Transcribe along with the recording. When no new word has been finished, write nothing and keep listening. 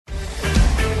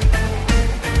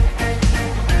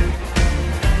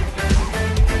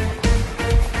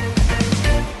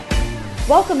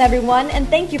Welcome, everyone, and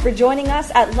thank you for joining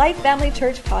us at Life Family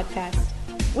Church Podcast.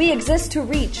 We exist to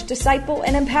reach, disciple,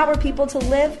 and empower people to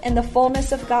live in the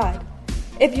fullness of God.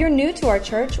 If you're new to our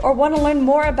church or want to learn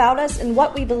more about us and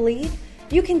what we believe,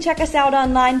 you can check us out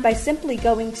online by simply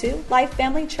going to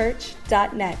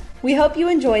lifefamilychurch.net. We hope you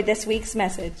enjoy this week's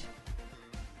message.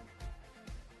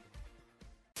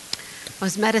 I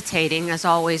was meditating, as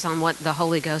always, on what the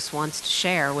Holy Ghost wants to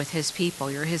share with His people.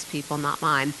 You're His people, not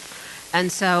mine. And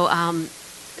so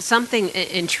something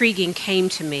intriguing came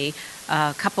to me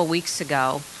a couple weeks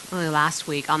ago, really last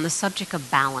week, on the subject of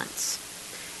balance.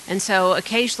 And so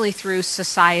occasionally through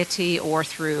society or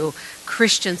through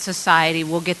Christian society,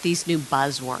 we'll get these new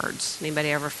buzzwords. Anybody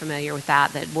ever familiar with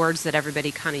that? That words that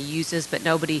everybody kind of uses, but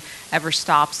nobody ever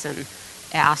stops and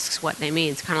asks what they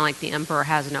mean. It's kind of like the emperor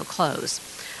has no clothes.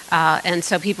 And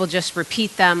so people just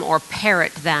repeat them or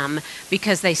parrot them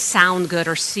because they sound good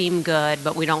or seem good,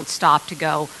 but we don't stop to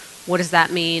go, what does that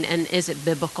mean? And is it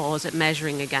biblical? Is it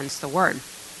measuring against the word?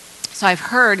 So I've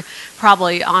heard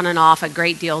probably on and off a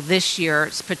great deal this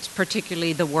year,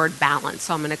 particularly the word balance.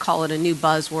 So I'm going to call it a new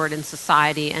buzzword in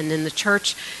society. And then the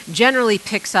church generally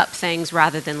picks up things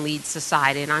rather than lead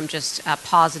society. And I'm just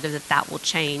positive that that will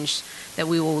change, that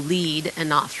we will lead and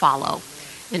not follow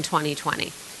in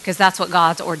 2020. Because that's what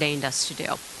God's ordained us to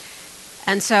do.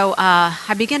 And so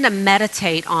I began to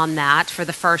meditate on that for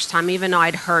the first time, even though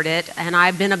I'd heard it. And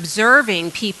I've been observing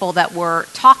people that were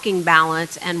talking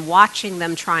balance and watching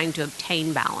them trying to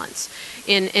obtain balance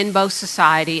in both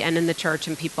society and in the church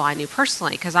and people I knew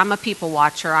personally. Because I'm a people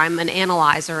watcher, I'm an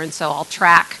analyzer, and so I'll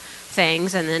track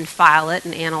things and then file it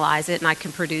and analyze it, and I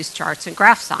can produce charts and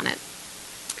graphs on it.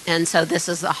 And so this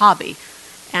is a hobby.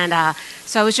 And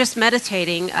so I was just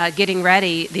meditating, getting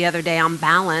ready the other day on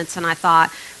balance, and I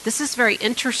thought, this is very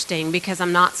interesting because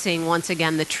I'm not seeing, once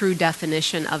again, the true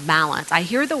definition of balance. I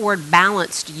hear the word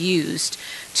balanced used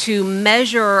to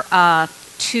measure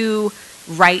two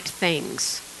right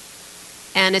things.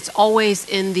 And it's always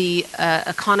in the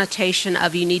a connotation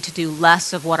of you need to do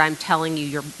less of what I'm telling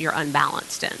you you're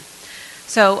unbalanced in.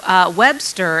 So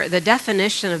Webster, the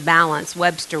definition of balance,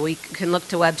 Webster, we can look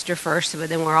to Webster first, but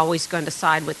then we're always going to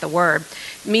side with the word,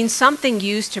 means something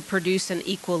used to produce an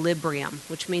equilibrium,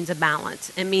 which means a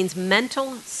balance. It means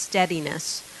mental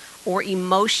steadiness or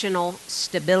emotional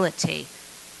stability.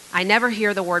 I never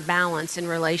hear the word balance in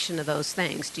relation to those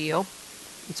things, do you?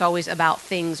 It's always about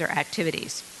things or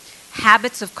activities.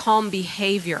 Habits of calm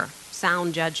behavior,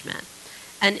 sound judgment.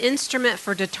 An instrument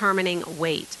for determining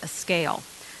weight, a scale.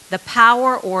 The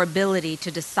power or ability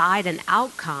to decide an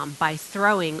outcome by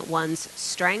throwing one's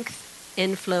strength,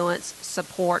 influence,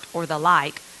 support, or the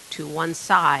like to one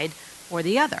side or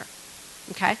the other.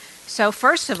 Okay? So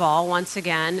first of all, once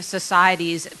again,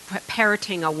 society's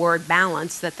parroting a word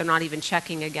balance that they're not even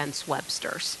checking against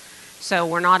Webster's. So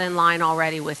we're not in line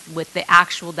already with the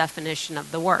actual definition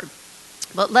of the word.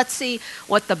 But let's see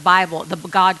what the Bible, the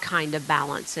God kind of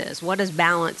balance is. What does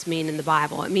balance mean in the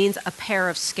Bible? It means a pair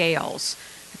of scales.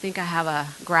 I think I have a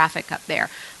graphic up there.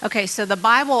 Okay, so the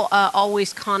Bible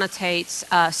always connotates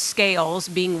scales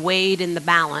being weighed in the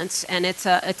balance, and it's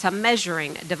a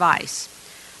measuring device.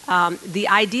 The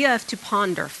idea of to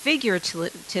ponder,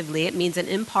 figuratively, it means an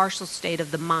impartial state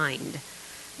of the mind.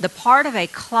 The part of a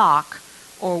clock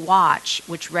or watch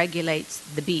which regulates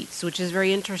the beats, which is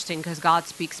very interesting because God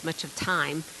speaks much of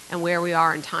time and where we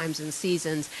are in times and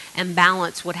seasons, and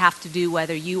balance would have to do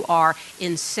whether you are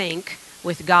in sync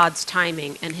with God's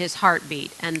timing and His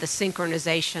heartbeat and the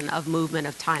synchronization of movement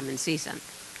of time and season.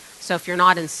 So if you're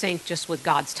not in sync just with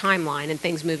God's timeline and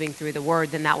things moving through the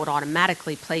Word, then that would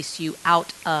automatically place you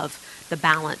out of the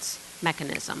balance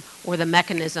mechanism, or the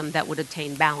mechanism that would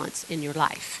attain balance in your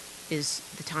life is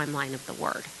the timeline of the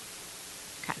Word.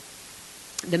 Okay.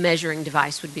 The measuring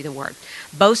device would be the Word.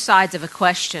 Both sides of a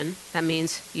question, that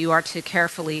means you are to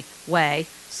carefully weigh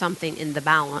something in the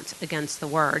balance against the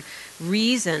word.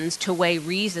 Reasons, to weigh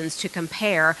reasons, to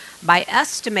compare by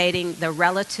estimating the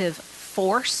relative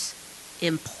force,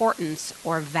 importance,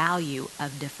 or value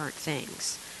of different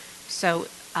things. So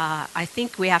I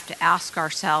think we have to ask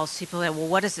ourselves, people say, well,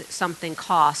 what does something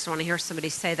cost? When I hear somebody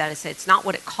say that, I say, it's not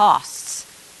what it costs,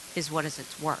 is what is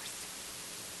its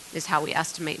worth, is how we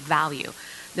estimate value.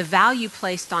 The value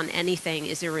placed on anything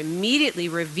is immediately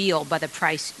revealed by the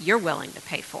price you're willing to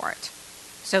pay for it.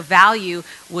 So value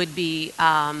would be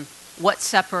what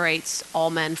separates all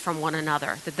men from one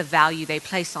another, that the value they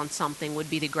place on something would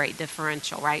be the great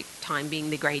differential, right? Time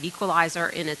being the great equalizer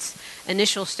in its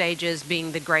initial stages,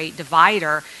 being the great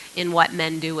divider in what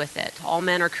men do with it. All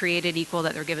men are created equal,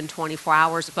 that they're given 24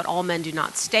 hours, but all men do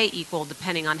not stay equal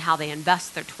depending on how they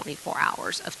invest their 24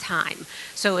 hours of time.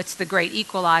 So it's the great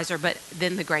equalizer, but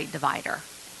then the great divider.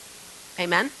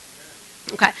 Amen?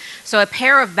 Okay, so a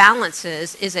pair of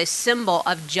balances is a symbol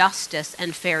of justice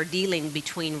and fair dealing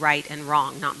between right and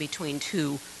wrong, not between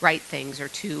two right things or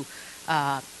two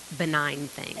benign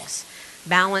things.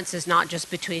 Balance is not just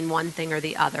between one thing or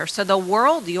the other. So the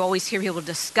world, you always hear people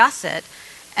discuss it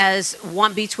as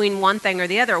one between one thing or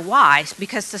the other. Why?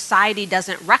 Because society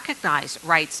doesn't recognize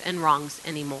rights and wrongs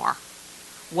anymore.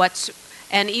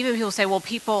 And even people say, well,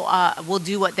 people will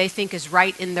do what they think is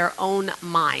right in their own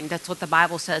mind. That's what the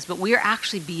Bible says. But we're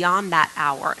actually beyond that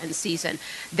hour and season.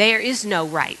 There is no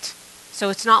right. So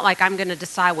it's not like I'm going to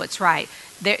decide what's right.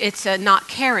 It's not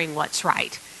caring what's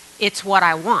right. It's what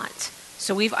I want.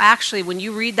 So we've actually, when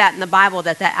you read that in the Bible,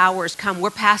 that hour has come,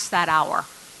 we're past that hour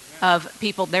of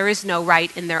people. There is no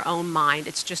right in their own mind.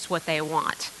 It's just what they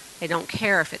want. They don't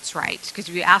care if it's right. Because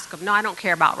if you ask them, no, I don't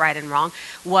care about right and wrong.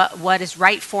 What is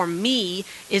right for me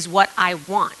is what I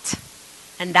want.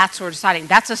 And that's what we're deciding.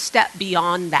 That's a step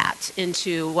beyond that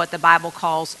into what the Bible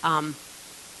calls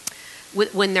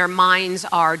when their minds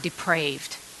are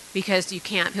depraved. Because you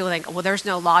can't, people think, well, there's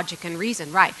no logic and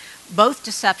reason. Right. Both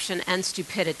deception and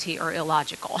stupidity are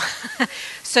illogical.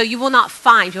 So you will not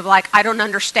find people like, I don't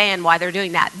understand why they're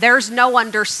doing that. There's no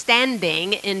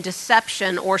understanding in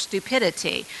deception or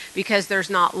stupidity because there's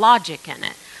not logic in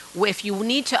it. If you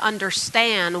need to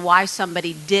understand why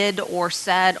somebody did or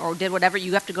said or did whatever,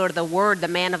 you have to go to the word. The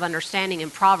man of understanding in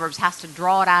Proverbs has to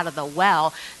draw it out of the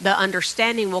well. The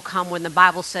understanding will come when the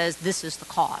Bible says this is the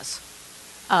cause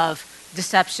of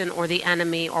deception or the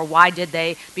enemy, or why did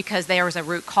they? Because there was a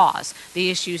root cause. The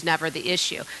issue is never the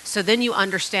issue. So then you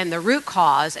understand the root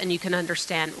cause and you can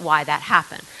understand why that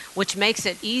happened, which makes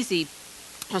it easy.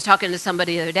 I was talking to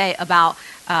somebody the other day about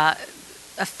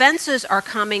offenses are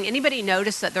coming. Anybody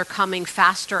notice that they're coming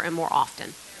faster and more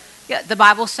often? Yeah, the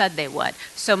Bible said they would.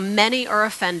 So many are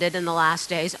offended in the last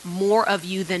days. More of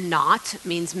you than not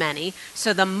means many.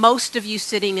 So the most of you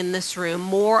sitting in this room,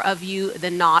 more of you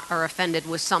than not are offended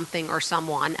with something or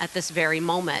someone at this very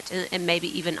moment, and maybe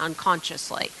even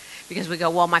unconsciously. Because we go,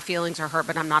 well, my feelings are hurt,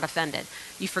 but I'm not offended.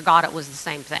 You forgot it was the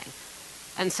same thing.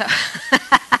 And so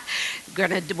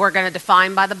we're going to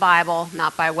define by the Bible,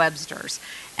 not by Webster's.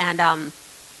 And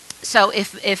so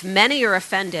if many are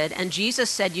offended, and Jesus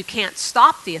said you can't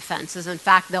stop the offenses, in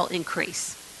fact, they'll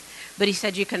increase. But he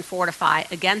said you can fortify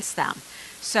against them.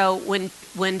 So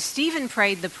when Stephen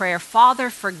prayed the prayer,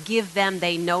 Father, forgive them,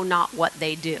 they know not what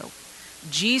they do.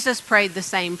 Jesus prayed the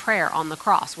same prayer on the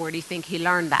cross. Where do you think he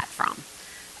learned that from?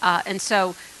 And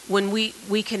so when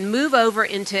we can move over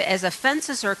into, as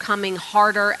offenses are coming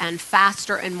harder and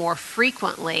faster and more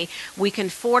frequently, we can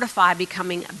fortify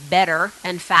becoming better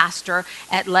and faster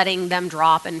at letting them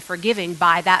drop and forgiving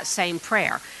by that same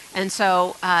prayer. And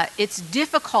so it's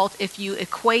difficult if you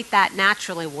equate that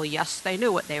naturally. Well, yes, they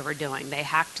knew what they were doing. They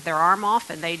hacked their arm off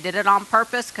and they did it on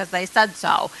purpose because they said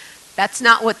so. That's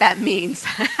not what that means.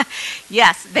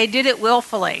 Yes, they did it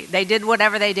willfully. They did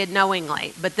whatever they did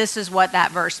knowingly. But this is what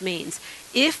that verse means.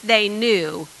 If they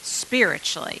knew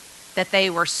spiritually that they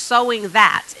were sowing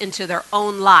that into their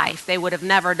own life, they would have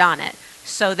never done it.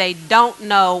 So they don't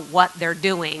know what they're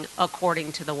doing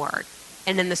according to the word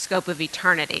and in the scope of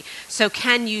eternity. So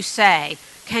can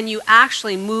you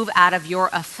actually move out of your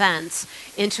offense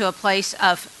into a place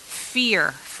of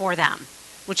fear for them,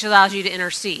 which allows you to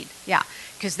intercede? Yeah.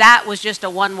 Because that was just a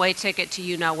one-way ticket to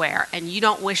you know where, and you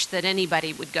don't wish that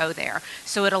anybody would go there.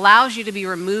 So it allows you to be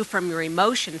removed from your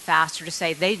emotion faster to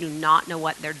say, they do not know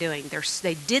what they're doing.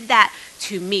 They did that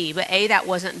to me, but that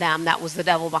wasn't them, that was the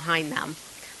devil behind them.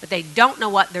 But they don't know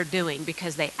what they're doing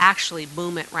because they actually,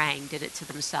 boom, it rang, did it to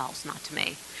themselves, not to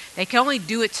me. They can only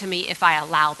do it to me if I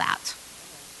allow that.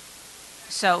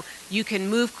 So you can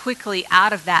move quickly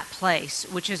out of that place,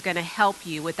 which is going to help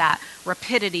you with that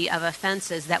rapidity of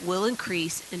offenses that will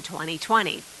increase in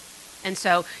 2020. And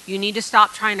so you need to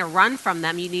stop trying to run from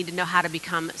them. You need to know how to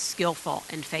become skillful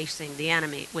in facing the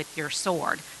enemy with your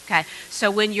sword. Okay,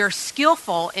 so when you're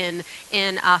skillful in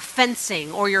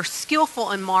fencing, or you're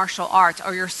skillful in martial arts,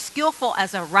 or you're skillful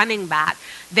as a running back,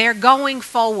 they're going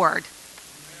forward.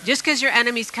 Just because your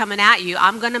enemy's coming at you,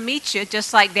 I'm going to meet you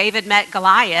just like David met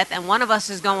Goliath, and one of us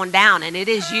is going down, and it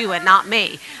is you and not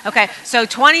me. Okay, so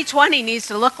 2020 needs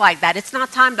to look like that. It's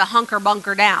not time to hunker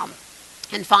bunker down.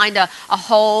 and find a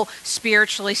hole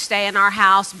spiritually, stay in our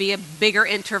house, be a bigger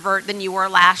introvert than you were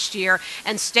last year,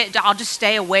 and I'll just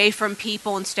stay away from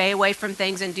people and stay away from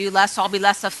things and do less, so I'll be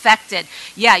less affected.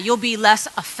 Yeah, you'll be less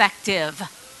effective,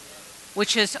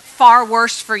 which is far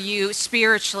worse for you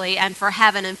spiritually and for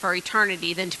heaven and for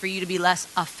eternity than for you to be less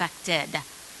affected.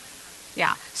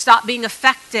 Yeah, stop being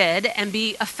affected and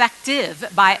be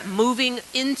effective by moving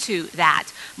into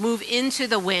that. Move into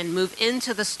the wind, move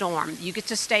into the storm. You get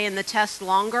to stay in the test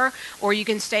longer, or you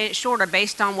can stay it shorter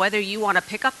based on whether you want to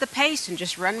pick up the pace and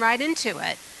just run right into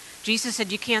it. Jesus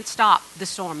said you can't stop the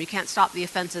storm. You can't stop the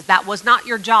offenses. That was not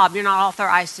your job. You're not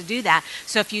authorized to do that.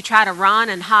 So if you try to run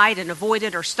and hide and avoid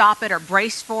it or stop it or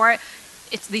brace for it,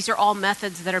 these are all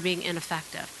methods that are being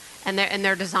ineffective. And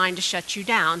they're designed to shut you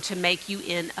down, to make you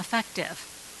ineffective.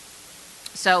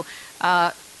 So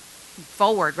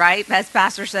forward, right? As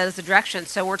Pastor said, is the direction.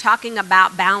 So we're talking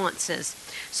about balances.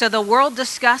 So the world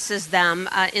discusses them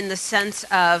in the sense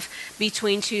of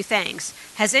between two things.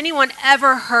 Has anyone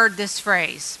ever heard this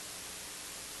phrase?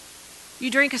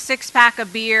 You drink a 6-pack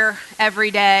of beer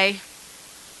every day.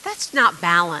 That's not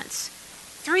balance.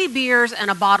 3 beers and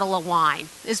a bottle of wine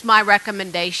is my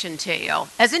recommendation to you.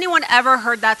 Has anyone ever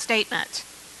heard that statement?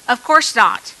 Of course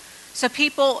not. So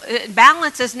people,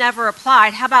 balance is never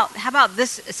applied. How about this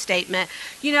statement?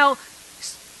 You know,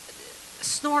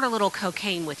 snort a little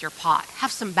cocaine with your pot.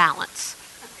 Have some balance.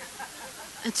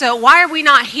 And so why are we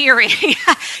not hearing?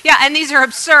 Yeah, and these are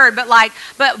absurd,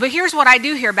 but here's what I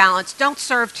do hear balance. Don't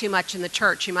serve too much in the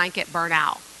church. You might get burnt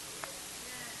out.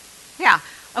 Yeah.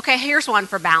 Okay, here's one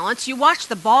for balance. You watch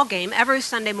the ball game every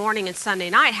Sunday morning and Sunday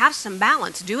night. Have some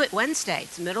balance. Do it Wednesday.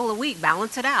 It's the middle of the week.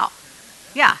 Balance it out.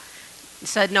 Yeah.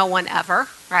 Said no one ever,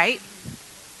 right?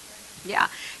 Yeah.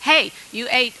 Hey, you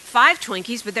ate 5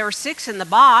 Twinkies, but there were 6 in the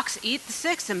box. Eat the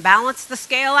 6 and balance the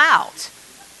scale out.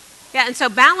 Yeah, and so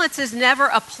balance is never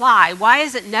applied. Why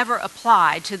is it never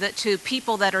applied to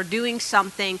people that are doing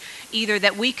something either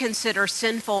that we consider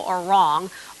sinful or wrong,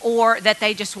 or that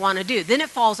they just want to do? Then it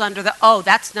falls under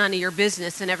that's none of your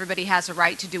business, and everybody has a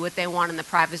right to do what they want in the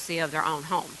privacy of their own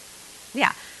home.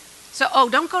 Yeah. So,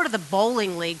 don't go to the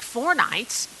bowling league 4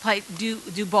 nights,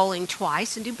 do bowling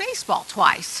twice, and do baseball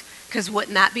twice, because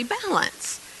wouldn't that be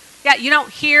balance? Yeah, you don't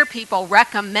hear people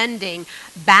recommending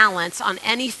balance on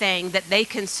anything that they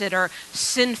consider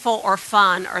sinful or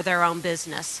fun or their own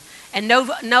business. And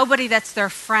nobody that's their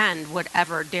friend would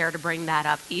ever dare to bring that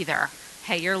up either.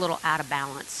 Hey, you're a little out of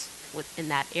balance in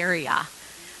that area.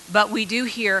 But we do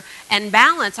hear, and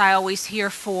balance I always hear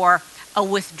for a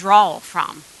withdrawal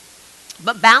from.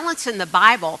 But balance in the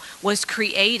Bible was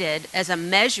created as a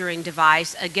measuring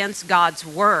device against God's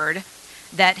word,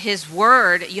 that his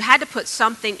word, you had to put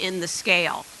something in the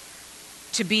scale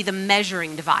to be the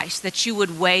measuring device that you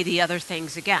would weigh the other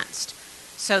things against.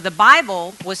 So the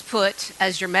Bible was put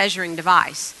as your measuring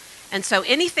device. And so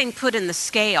anything put in the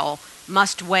scale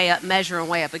must measure and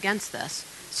weigh up against this.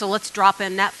 So let's drop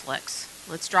in Netflix.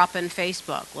 Let's drop in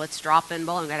Facebook. Let's drop in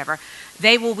bowling, whatever.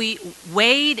 They will be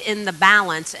weighed in the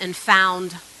balance and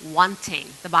found wanting.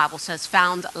 The Bible says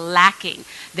found lacking.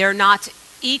 They're not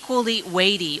equally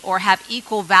weighty or have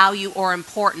equal value or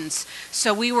importance.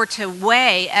 So we were to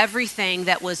weigh everything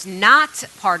that was not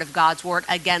part of God's word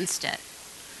against it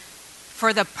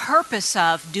for the purpose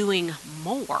of doing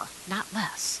more, not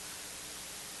less.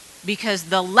 Because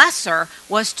the lesser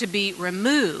was to be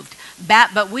removed.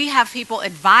 But we have people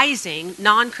advising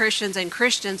non-Christians and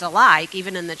Christians alike,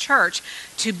 even in the church,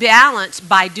 to balance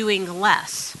by doing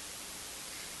less.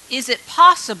 Is it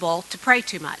possible to pray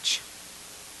too much?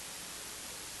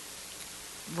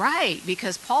 Right,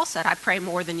 because Paul said, I pray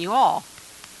more than you all.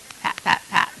 Pat, pat,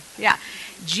 pat. Yeah.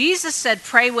 Jesus said,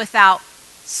 pray without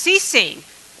ceasing.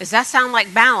 Does that sound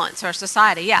like balance or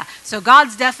society? Yeah. So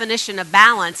God's definition of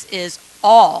balance is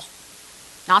all,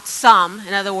 not some.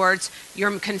 In other words,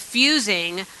 you're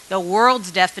confusing the world's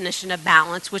definition of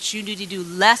balance, which you need to do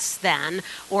less than,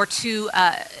 or two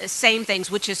same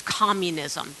things, which is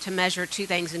communism, to measure two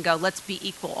things and go, let's be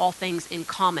equal, all things in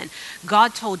common.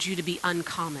 God told you to be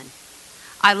uncommon.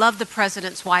 I love the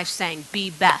president's wife saying,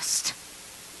 be best.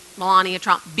 Melania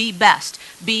Trump, be best.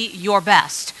 Be your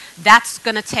best. That's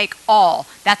going to take all.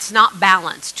 That's not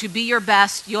balance. To be your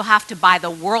best, you'll have to, by the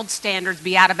world standards,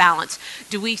 be out of balance.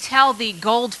 Do we tell the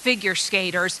gold figure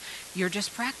skaters, you're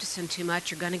just practicing too much,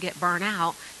 you're going to get burnt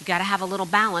out, you got to have a little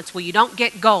balance? Well, you don't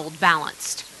get gold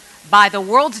balanced by the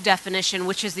world's definition,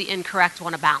 which is the incorrect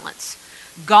one of balance.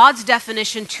 God's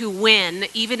definition to win,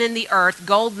 even in the earth,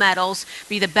 gold medals,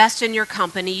 be the best in your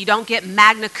company. You don't get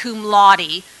magna cum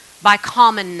laude by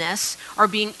commonness or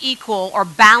being equal or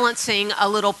balancing a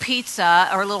little pizza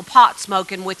or a little pot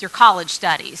smoking with your college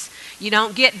studies. You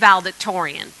don't get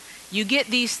valedictorian. You get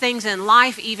these things in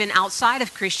life, even outside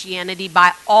of Christianity,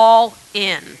 by all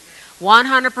in.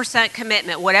 100%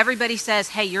 commitment. What everybody says,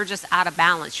 hey, you're just out of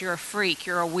balance. You're a freak.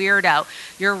 You're a weirdo.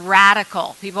 You're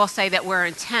radical. People say that we're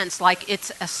intense like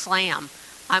it's a slam.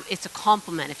 It's a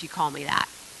compliment if you call me that.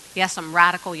 Yes, I'm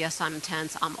radical. Yes, I'm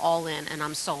intense. I'm all in and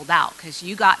I'm sold out because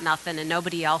you got nothing and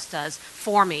nobody else does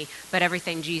for me but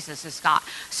everything Jesus has got.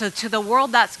 So to the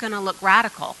world, that's going to look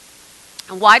radical.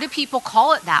 And why do people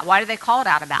call it that? Why do they call it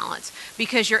out of balance?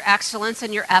 Because your excellence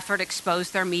and your effort expose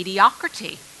their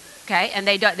mediocrity. Okay, and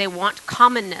they want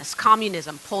commonness,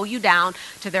 communism, pull you down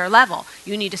to their level.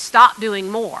 You need to stop doing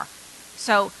more.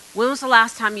 So when was the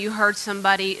last time you heard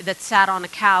somebody that sat on a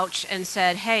couch and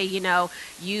said, hey,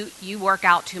 you work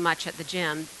out too much at the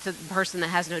gym, to the person that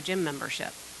has no gym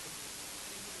membership?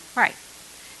 Right.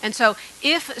 And so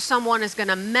if someone is going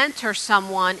to mentor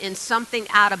someone in something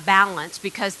out of balance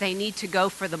because they need to go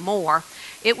for the more,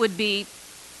 it would be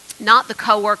not the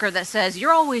coworker that says,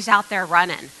 you're always out there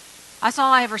running. That's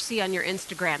all I ever see on your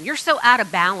Instagram. You're so out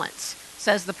of balance,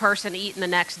 says the person eating the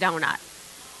next donut.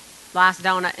 Last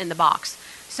donut in the box.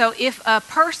 So if a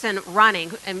person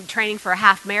running and training for a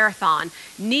half marathon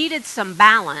needed some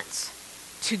balance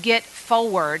to get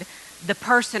forward, the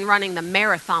person running the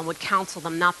marathon would counsel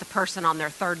them, not the person on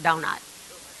their third donut.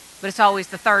 But it's always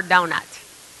the third donut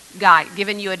guy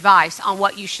giving you advice on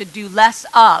what you should do less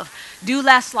of. Do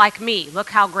less like me.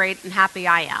 Look how great and happy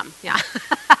I am. Yeah.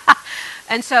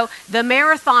 And so the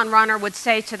marathon runner would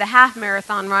say to the half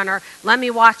marathon runner, let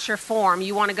me watch your form.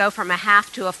 You want to go from a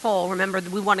half to a full. Remember,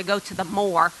 we want to go to the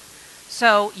more.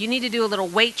 So you need to do a little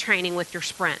weight training with your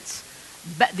sprints.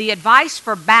 But the advice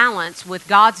for balance with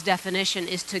God's definition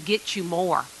is to get you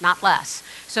more, not less.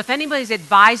 So if anybody's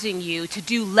advising you to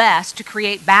do less to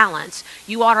create balance,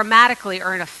 you automatically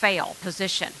are in a fail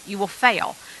position. You will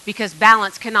fail because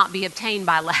balance cannot be obtained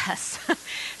by less.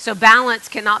 So balance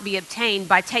cannot be obtained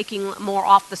by taking more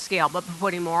off the scale, but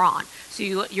putting more on. So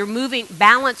you're moving.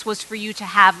 Balance was for you to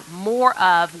have more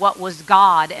of what was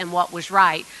God and what was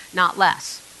right, not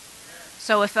less.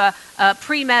 So if a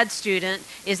pre-med student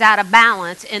is out of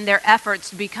balance in their efforts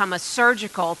to become a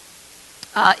surgical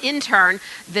intern,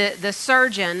 the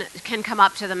surgeon can come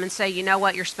up to them and say, you know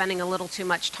what, you're spending a little too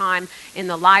much time in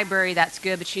the library, that's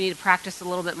good, but you need to practice a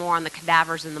little bit more on the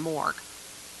cadavers in the morgue.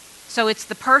 So it's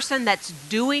the person that's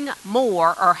doing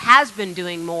more or has been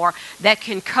doing more that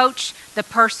can coach the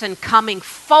person coming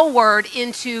forward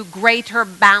into greater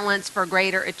balance for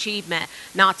greater achievement,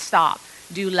 not stop,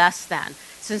 do less than.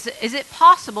 Since is it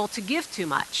possible to give too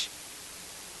much?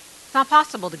 It's not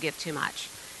possible to give too much.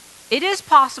 It is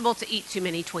possible to eat too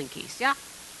many Twinkies, yeah?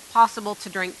 Possible to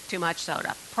drink too much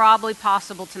soda. Probably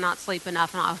possible to not sleep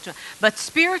enough. But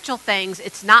spiritual things,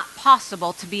 it's not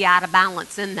possible to be out of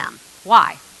balance in them.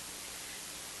 Why?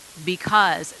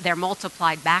 Because they're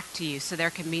multiplied back to you, so there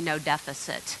can be no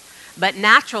deficit. But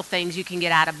natural things you can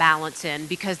get out of balance in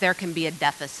because there can be a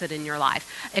deficit in your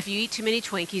life. If you eat too many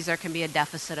Twinkies, there can be a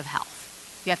deficit of health.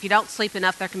 Yeah, if you don't sleep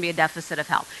enough, there can be a deficit of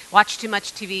health. Watch too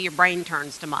much TV, your brain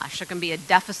turns to mush. There can be a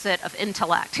deficit of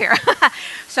intellect here.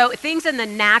 So things in the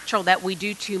natural that we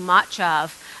do too much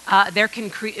of,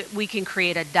 we can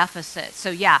create a deficit. So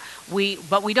yeah,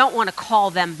 but we don't want to call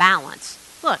them balance.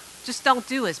 Look, just don't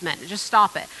do as many. Just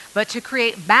stop it. But to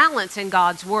create balance in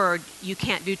God's word, you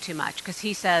can't do too much because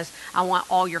he says, I want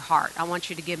all your heart. I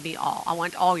want you to give me all. I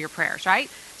want all your prayers,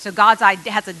 right? So God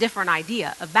has a different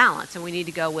idea of balance, and we need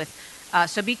to go with.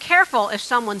 So be careful if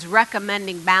someone's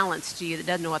recommending balance to you that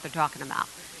doesn't know what they're talking about.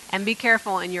 And be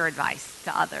careful in your advice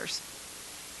to others.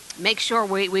 Make sure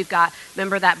we've got,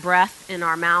 remember that breath in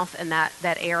our mouth and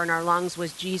that air in our lungs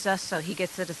was Jesus, so he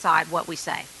gets to decide what we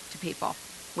say to people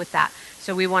with that.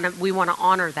 So we want to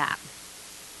honor that.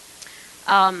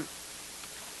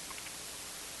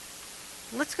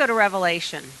 Let's go to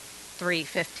Revelation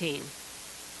 3:15.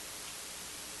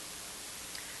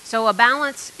 So a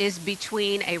balance is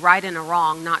between a right and a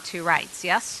wrong, not two rights,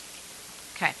 yes?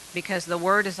 Okay, because the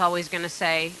word is always going to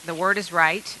say the word is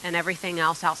right and everything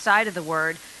else outside of the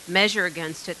word, measure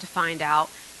against it to find out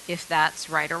if that's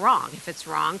right or wrong. If it's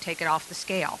wrong, take it off the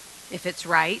scale. If it's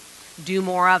right, do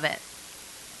more of it.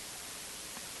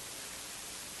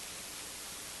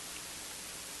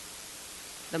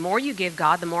 The more you give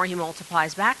God, the more he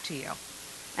multiplies back to you.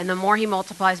 And the more he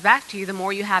multiplies back to you, the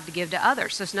more you have to give to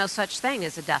others. So there's no such thing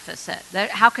as a deficit.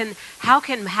 How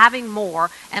can having more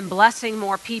and blessing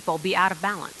more people be out of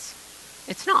balance?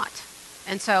 It's not.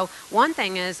 And so one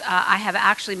thing is I have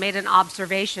actually made an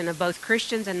observation of both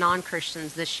Christians and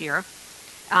non-Christians this year.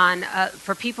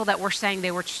 for people that were saying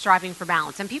they were striving for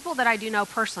balance, and people that I do know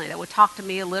personally that would talk to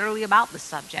me literally about the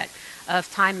subject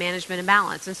of time management and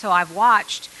balance. And so I've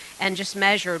watched and just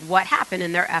measured what happened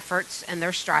in their efforts and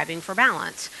their striving for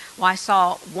balance. Well, I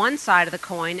saw one side of the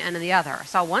coin and the other. I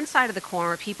saw one side of the coin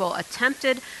where people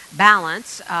attempted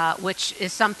balance, which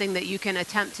is something that you can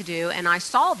attempt to do, and I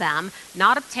saw them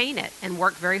not obtain it and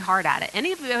work very hard at it.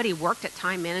 Anybody worked at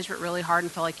time management really hard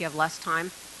and feel like you have less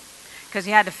time? Because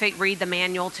you had to read the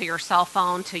manual to your cell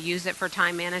phone to use it for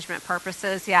time management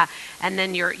purposes, yeah. And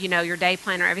then your day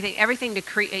planner, everything to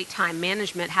create time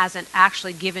management hasn't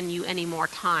actually given you any more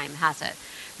time, has it?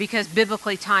 Because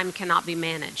biblically, time cannot be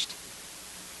managed.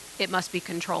 It must be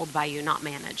controlled by you, not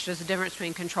managed. There's a difference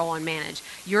between control and manage.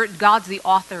 God's the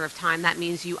author of time. That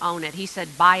means you own it. He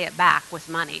said, buy it back with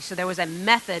money. So there was a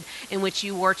method in which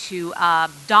you were to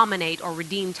dominate or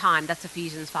redeem time. That's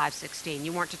Ephesians 5:16.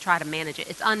 You weren't to try to manage it.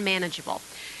 It's unmanageable.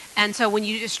 And so when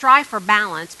you strive for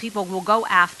balance, people will go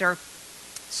after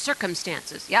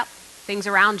circumstances. Yep. Things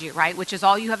around you, right? Which is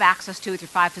all you have access to with your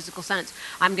five physical sense.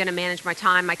 I'm going to manage my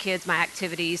time, my kids, my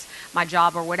activities, my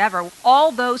job, or whatever.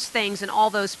 All those things and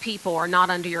all those people are not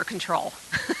under your control.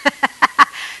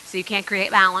 So you can't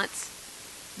create balance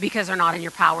because they're not in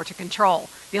your power to control.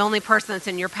 The only person that's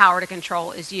in your power to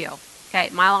control is you. Okay,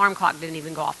 my alarm clock didn't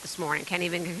even go off this morning. Can't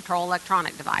even control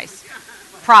electronic device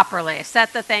properly. I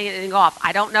set the thing and it didn't go off.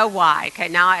 I don't know why. Okay,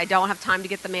 now I don't have time to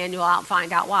get the manual out and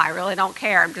find out why. I really don't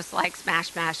care. I'm just like smash,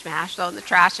 throw it in the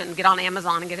trash and get on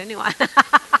Amazon and get a new one.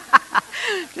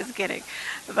 Just kidding.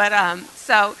 But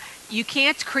so you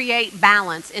can't create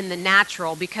balance in the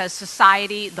natural because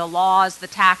society, the laws, the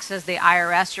taxes, the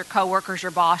IRS, your coworkers,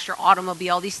 your boss, your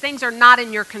automobile, these things are not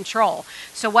in your control.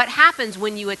 So what happens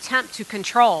when you attempt to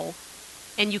control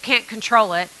and you can't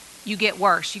control it? You get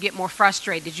worse, you get more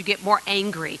frustrated, you get more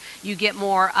angry, you get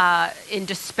more in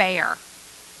despair,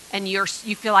 and you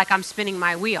feel like I'm spinning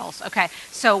my wheels. Okay,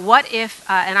 so what if,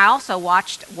 and I also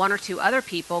watched one or two other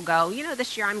people go,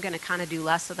 this year I'm going to kind of do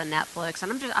less of the Netflix,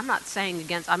 and I'm not saying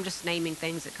against, I'm just naming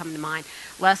things that come to mind,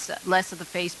 less of the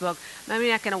Facebook, maybe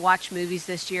not going to watch movies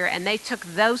this year, and they took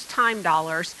those time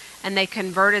dollars and they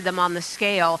converted them on the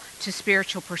scale to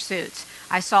spiritual pursuits.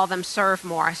 I saw them serve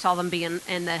more. I saw them be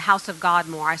in the house of God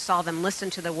more. I saw them listen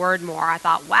to the word more. I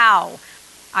thought, wow.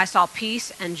 I saw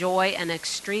peace and joy and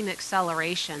extreme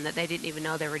acceleration that they didn't even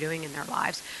know they were doing in their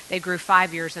lives. They grew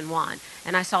 5 years in one.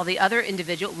 And I saw the other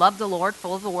individual, loved the Lord,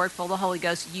 full of the word, full of the Holy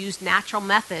Ghost, used natural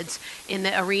methods in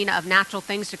the arena of natural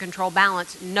things to control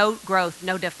balance. No growth,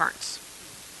 no difference.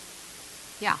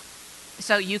 Yeah.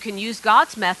 So you can use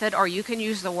God's method or you can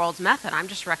use the world's method. I'm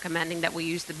just recommending that we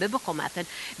use the biblical method.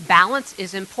 Balance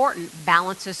is important.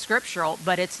 Balance is scriptural,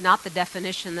 but it's not the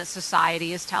definition that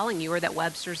society is telling you or that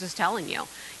Webster's is telling you.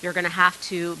 You're going to have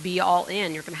to be all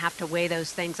in. You're going to have to weigh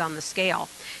those things on the scale.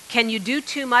 Can you do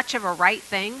too much of a right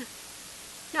thing?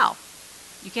 No.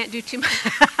 You can't do too much.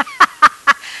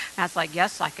 That's like,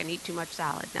 yes, I can eat too much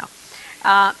salad. No.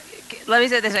 Let me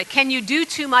say it this way. Can you do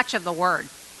too much of the word?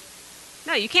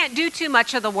 No, you can't do too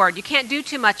much of the word. You can't do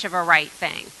too much of a right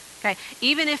thing. Okay,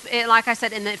 even if, like I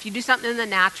said, if you do something in the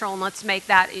natural, and let's make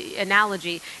that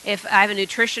analogy, if I have a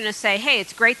nutritionist say, hey,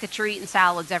 it's great that you're eating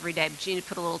salads every day, but you need to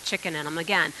put a little chicken in them.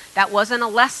 Again, that wasn't a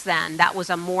less than, that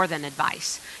was a more than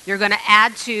advice. You're going to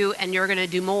add to and you're going to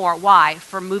do more. Why?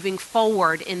 For moving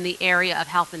forward in the area of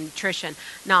health and nutrition.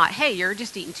 Not, hey, you're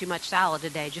just eating too much salad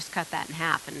today, just cut that in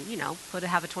half and,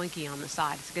 have a Twinkie on the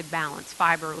side. It's a good balance.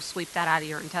 Fiber will sweep that out of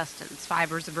your intestines.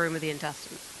 Fiber is the broom of the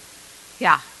intestines.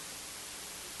 Yeah.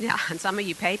 Yeah, and some of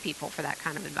you pay people for that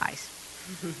kind of advice.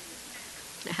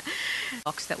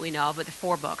 Books that we know of, but the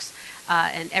 4 books.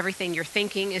 And everything you're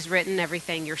thinking is written,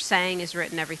 everything you're saying is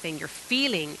written, everything you're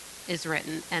feeling is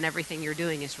written, and everything you're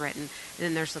doing is written. And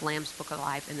then there's the Lamb's Book of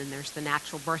Life, and then there's the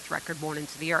natural birth record born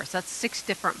into the earth. So that's 6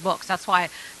 different books. That's why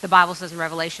the Bible says in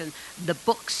Revelation, the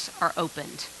books are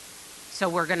opened. So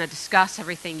we're going to discuss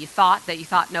everything you thought that you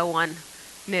thought no one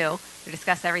knew. We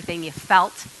discuss everything you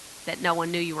felt that no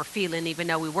one knew you were feeling, even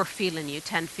though we were feeling you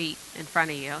 10 feet in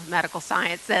front of you. Medical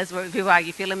science says, people are,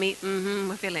 you feeling me? Mm-hmm,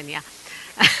 we're feeling you.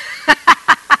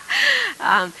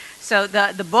 So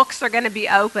the books are going to be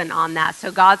open on that.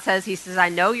 So God says, he says, I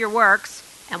know your works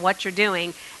and what you're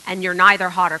doing, and you're neither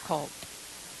hot or cold.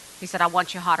 He said, I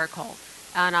want you hot or cold.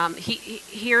 And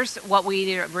here's what we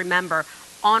need to remember.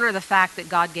 Honor the fact that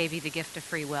God gave you the gift of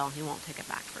free will. He won't take it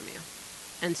back from you.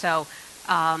 And so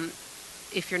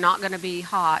if you're not going to be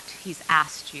hot, he's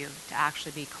asked you to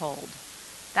actually be cold.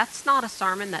 That's not a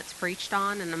sermon that's preached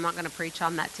on, and I'm not going to preach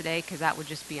on that today because that would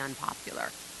just be unpopular.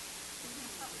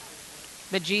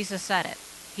 But Jesus said it.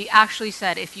 He actually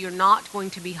said, if you're not going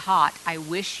to be hot, I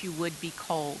wish you would be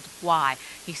cold. Why?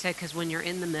 He said, because when you're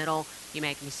in the middle, you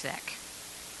make me sick.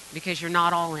 Because you're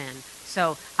not all in.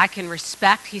 So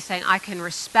he's saying, I can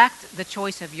respect the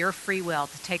choice of your free will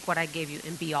to take what I gave you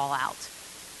and be all out.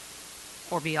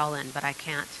 Or be all in, but I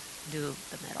can't do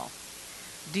the middle.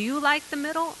 Do you like the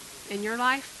middle in your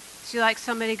life? Do you like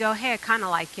somebody to go, hey, I kind of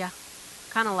like you.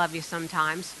 Kind of love you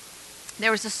sometimes.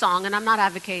 There was a song, and I'm not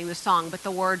advocating the song, but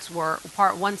the words were,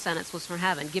 one sentence was from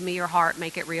heaven. Give me your heart,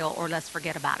 make it real, or let's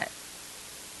forget about it.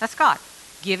 That's God.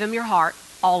 Give him your heart,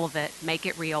 all of it, make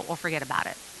it real, or forget about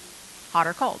it. Hot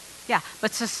or cold. Yeah,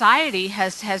 but society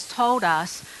has told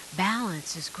us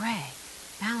balance is gray.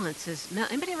 Balance is...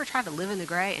 Anybody ever tried to live in the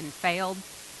gray and failed?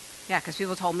 Yeah, because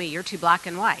people told me, you're too black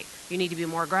and white. You need to be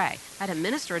more gray. I had a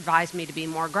minister advise me to be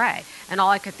more gray. And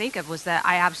all I could think of was that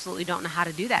I absolutely don't know how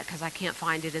to do that because I can't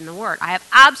find it in the Word. I have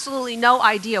absolutely no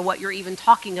idea what you're even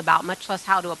talking about, much less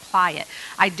how to apply it.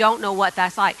 I don't know what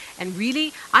that's like. And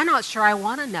really, I'm not sure I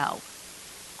want to know.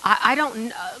 I don't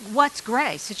know. What's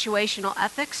gray? Situational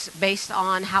ethics based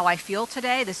on how I feel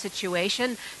today, the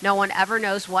situation. No one ever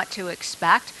knows what to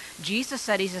expect. Jesus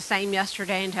said he's the same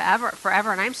yesterday and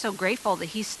forever, and I'm so grateful that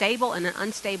he's stable in an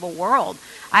unstable world.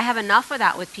 I have enough of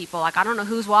that with people. Like, I don't know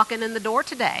who's walking in the door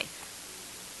today.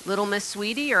 Little Miss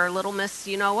Sweetie or Little Miss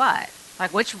you know what?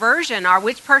 Like, which version or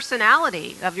which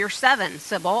personality of your 7,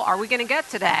 Sybil, are we going to get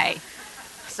today?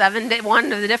 7 day,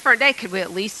 one of the different day. Could we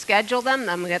at least schedule them?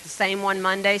 Then we get the same one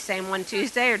Monday, same one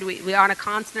Tuesday, or do we are on a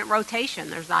constant rotation?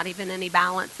 There's not even any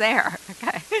balance there.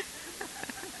 Okay.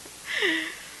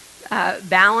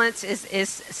 Balance is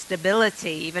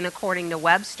stability, even according to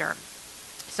Webster.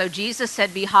 So Jesus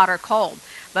said, be hot or cold.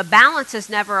 But balance is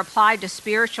never applied to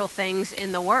spiritual things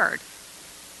in the Word.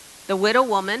 The widow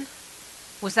woman,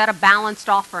 was that a balanced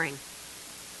offering?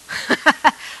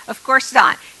 Of course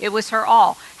not. It was her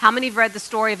all. How many have read the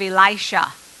story of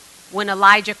Elisha when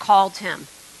Elijah called him?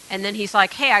 And then he's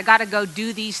like, hey, I got to go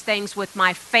do these things with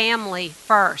my family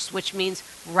first, which means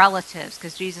relatives,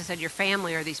 because Jesus said your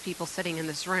family are these people sitting in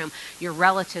this room. Your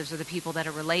relatives are the people that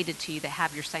are related to you that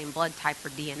have your same blood type or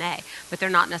DNA, but they're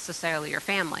not necessarily your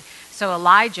family. So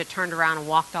Elijah turned around and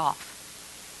walked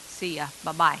off. See ya,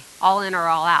 bye-bye. All in or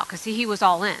all out, because he was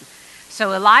all in.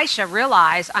 So Elisha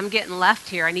realized, I'm getting left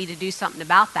here. I need to do something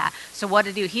about that. So what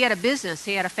did he do? He had a business.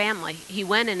 He had a family. He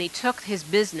went and he took his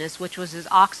business, which was his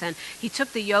oxen. He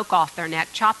took the yoke off their neck,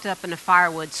 chopped it up into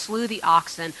firewood, slew the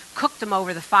oxen, cooked them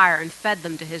over the fire, and fed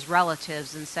them to his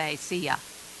relatives and say, see ya.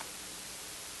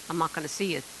 I'm not going to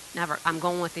see you. Never. I'm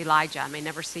going with Elijah. I may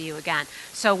never see you again.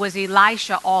 So was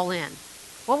Elisha all in?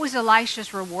 What was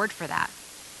Elisha's reward for that?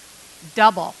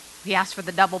 Double. He asked for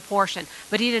the double portion,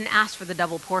 but he didn't ask for the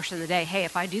double portion the day. Hey,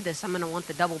 if I do this, I'm going to want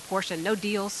the double portion. No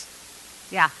deals.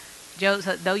 Yeah. Job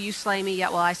said, though you slay me, yet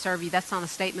will I serve you. That's not a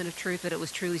statement of truth, but it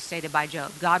was truly stated by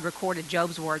Job. God recorded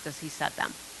Job's words as he said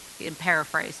them. He didn't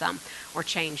paraphrase them or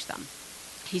change them.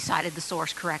 He cited the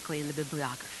source correctly in the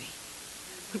bibliography.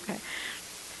 Okay.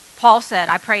 Paul said,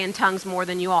 I pray in tongues more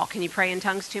than you all. Can you pray in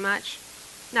tongues too much?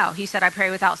 No. He said, I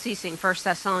pray without ceasing, 1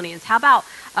 Thessalonians. How about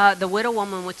the widow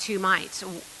woman with 2 mites?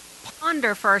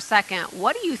 Ponder for a second,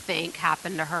 what do you think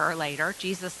happened to her later?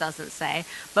 Jesus doesn't say,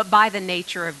 but by the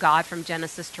nature of God from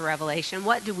Genesis to Revelation,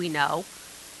 what do we know?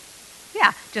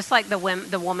 Yeah, just like the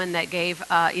woman that gave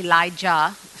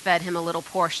Elijah, fed him a little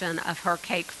portion of her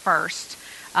cake first.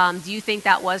 Do you think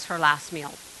that was her last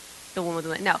meal? The woman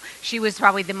with the no, she was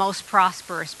probably the most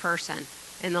prosperous person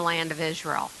in the land of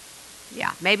Israel.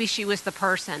 Yeah, maybe she was the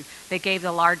person that gave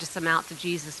the largest amount to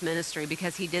Jesus' ministry,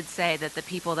 because he did say that the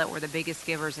people that were the biggest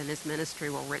givers in his ministry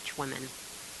were rich women.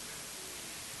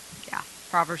 Yeah,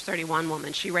 Proverbs 31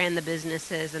 woman. She ran the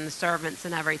businesses and the servants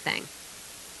and everything.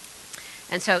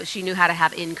 And so she knew how to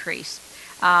have increase.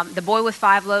 The boy with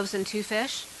 5 loaves and 2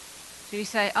 fish. Did he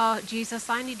say, oh, Jesus,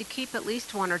 I need to keep at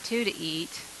least 1 or 2 to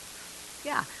eat?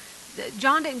 Yeah.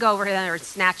 John didn't go over there and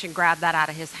snatch and grab that out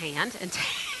of his hand and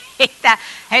that,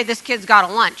 hey, this kid's got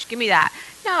a lunch, give me that.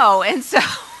 No, and so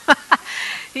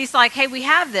he's like, hey, we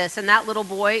have this. And that little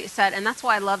boy said, and that's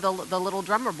why I love the little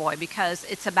drummer boy, because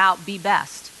it's about be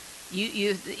best.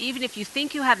 You even if you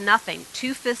think you have nothing,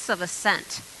 2/5 of a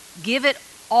cent, give it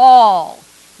all.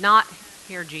 Not,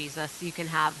 here, Jesus, you can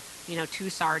have, 2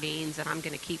 sardines and I'm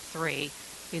going to keep 3,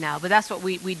 but that's what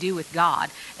we do with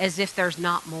God, as if there's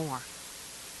not more.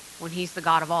 When he's the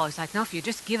God of all, he's like, no, if you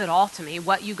just give it all to me,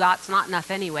 what you got's not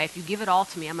enough anyway. If you give it all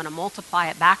to me, I'm going to multiply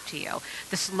it back to you.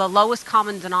 The lowest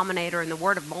common denominator in the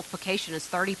word of multiplication is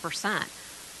 30%.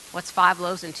 What's 5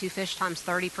 loaves and 2 fish times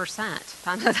 30%?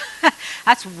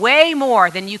 That's way more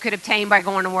than you could obtain by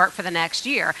going to work for the next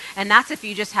year. And that's if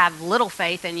you just have little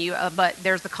faith and you, but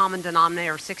there's the common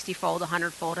denominator of 60-fold,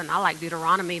 100-fold. And I like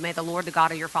Deuteronomy, may the Lord, the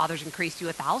God of your fathers, increase you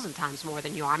 1,000 times more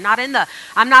than you are. I'm not in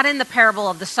the parable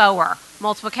of the sower,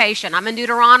 multiplication. I'm in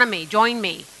Deuteronomy. Join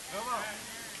me.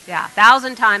 Yeah,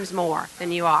 1,000 times more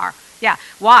than you are. Yeah,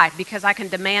 why? Because I can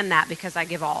demand that because I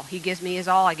give all. He gives me his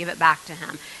all, I give it back to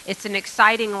him. It's an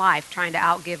exciting life trying to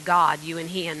outgive God, you and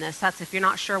he in this. That's, if you're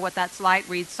not sure what that's like,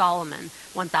 read Solomon,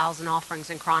 1,000 Offerings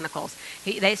and Chronicles.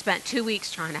 They spent 2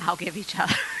 weeks trying to outgive each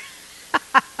other.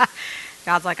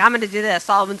 God's like, I'm going to do this.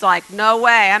 Solomon's like, no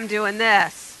way, I'm doing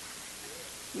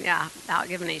this. Yeah,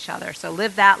 outgiving each other. So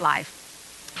live that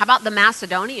life. How about the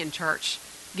Macedonian church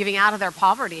giving out of their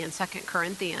poverty in 2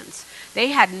 Corinthians? They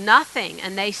had nothing,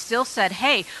 and they still said,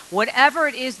 hey, whatever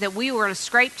it is that we were going to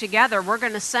scrape together, we're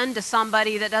going to send to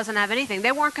somebody that doesn't have anything.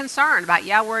 They weren't concerned about,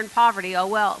 yeah, we're in poverty. Oh,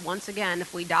 well, once again,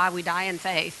 if we die, we die in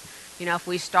faith. You know, if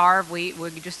we starve, we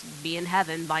just be in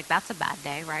heaven. Like, that's a bad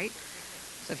day, right?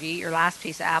 So if you eat your last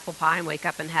piece of apple pie and wake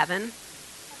up in heaven,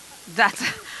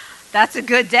 that's a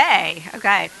good day.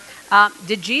 Okay.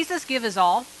 Did Jesus give his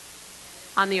all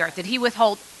on the earth? Did he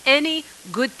withhold any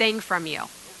good thing from you?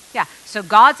 Yeah, so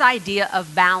God's idea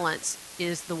of balance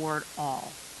is the word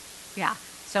all. Yeah,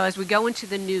 so as we go into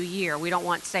the new year, we don't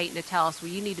want Satan to tell us,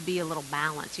 well, you need to be a little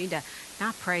balanced. You need to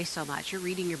not pray so much. You're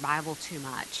reading your Bible too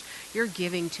much. You're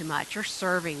giving too much. You're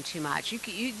serving too much.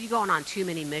 You're going on too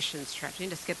many missions trips. You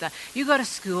need to skip that. You go to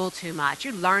school too much.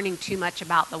 You're learning too much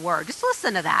about the word. Just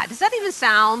listen to that. Does that even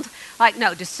sound like,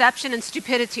 no, deception and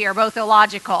stupidity are both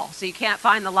illogical, so you can't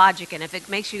find the logic. And if it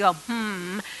makes you go,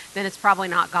 then it's probably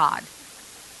not God.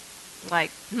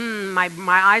 Like, my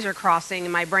eyes are crossing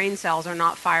and my brain cells are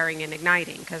not firing and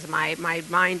igniting because my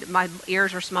mind, my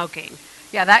ears are smoking.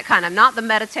 Yeah, that kind of, not the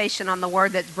meditation on the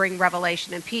word that bring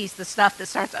revelation and peace, the stuff that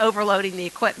starts overloading the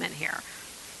equipment here.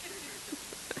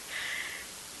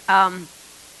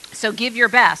 So give your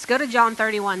best. Go to John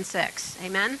 31:6.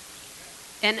 Amen?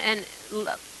 And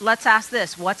let's ask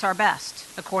this. What's our best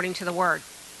according to the word?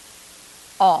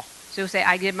 All. So say,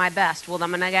 I did my best. Well, I'm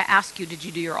going to ask you, did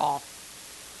you do your all?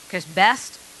 Because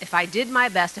best, if I did my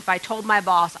best, if I told my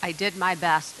boss I did my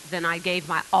best, then I gave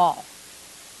my all.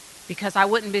 Because I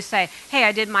wouldn't be say, hey,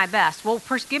 I did my best. Well,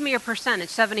 give me a percentage,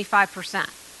 75%.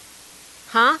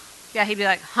 Huh? Yeah, he'd be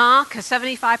like, huh? Because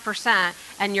 75%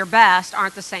 and your best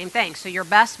aren't the same thing. So your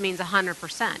best means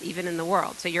 100%, even in the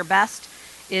world. So your best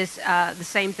is the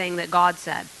same thing that God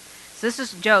said. So this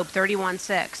is Job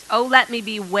 31:6. Oh, let me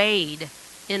be weighed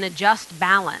in a just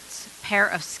balance, pair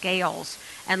of scales,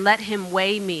 and let him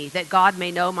weigh me, that God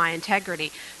may know my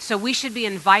integrity. So we should be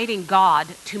inviting God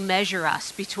to measure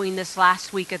us between this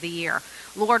last week of the year.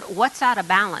 Lord, what's out of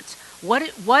balance?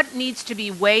 What needs to be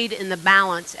weighed in the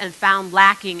balance and found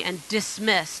lacking and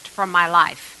dismissed from my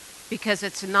life? Because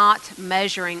it's not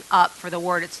measuring up for the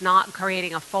word. It's not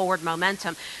creating a forward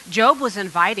momentum. Job was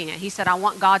inviting it. He said, I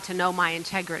want God to know my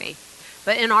integrity.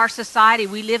 But in our society,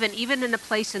 we live even in a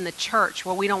place in the church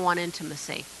where we don't want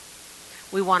intimacy.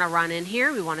 We want to run in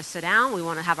here, we want to sit down, we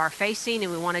want to have our face seen,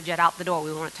 and we want to jet out the door.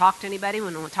 We want to talk to anybody, we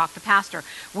don't want to talk to pastor.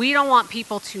 We don't want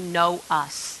people to know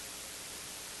us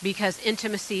because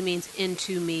intimacy means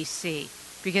into me see.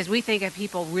 Because we think if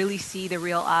people really see the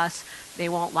real us, they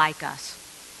won't like us.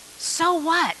 So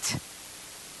what?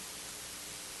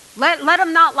 Let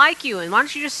them not like you, and why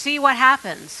don't you just see what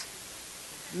happens?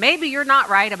 Maybe you're not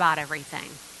right about everything.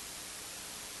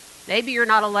 Maybe you're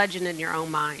not a legend in your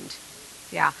own mind.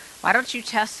 Yeah. Why don't you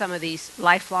test some of these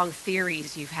lifelong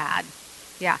theories you've had?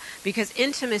 Yeah, because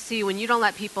intimacy, when you don't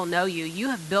let people know you, you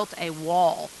have built a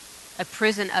wall, a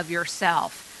prison of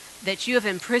yourself, that you have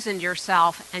imprisoned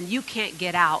yourself and you can't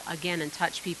get out again and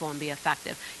touch people and be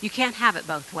effective. You can't have it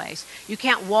both ways. You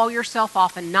can't wall yourself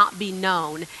off and not be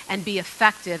known and be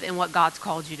effective in what God's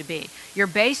called you to be. You're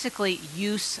basically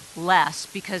useless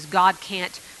because God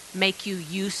can't make you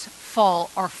useful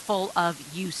or full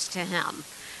of use to him.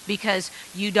 Because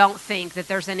you don't think that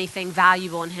there's anything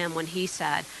valuable in him when he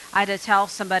said. I had to tell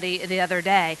somebody the other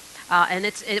day, and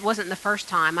it wasn't the first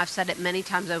time. I've said it many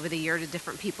times over the year to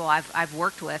different people I've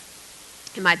worked with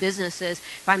in my businesses.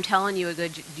 If I'm telling you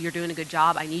you're doing a good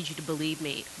job, I need you to believe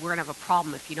me. We're going to have a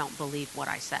problem if you don't believe what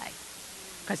I say.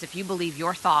 Because if you believe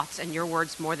your thoughts and your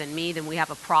words more than me, then we have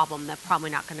a problem that's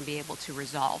probably not going to be able to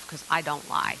resolve, because I don't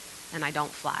lie and I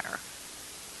don't flatter.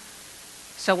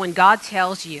 So when God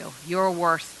tells you you're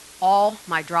worth all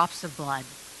my drops of blood,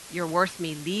 you're worth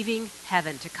me leaving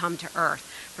heaven to come to earth,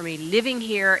 for me living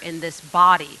here in this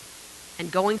body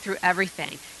and going through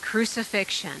everything,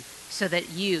 crucifixion, so that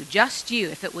you, just you,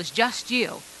 if it was just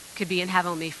you, could be in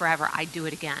heaven with me forever, I'd do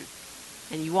it again.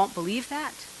 And you won't believe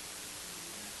that?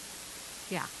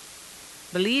 Yeah.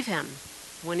 Believe him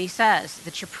when he says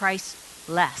that you're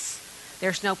priceless.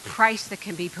 There's no price that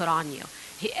can be put on you.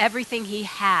 Everything he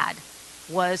had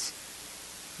was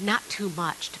not too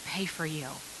much to pay for you.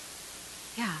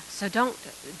 Yeah, so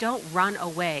don't run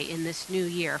away in this new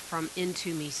year from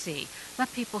Into Me See.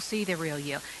 Let people see the real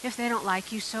you. If they don't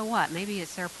like you, so what? Maybe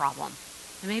it's their problem.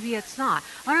 Maybe it's not.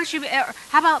 Why don't you,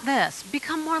 how about this?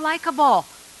 Become more likable.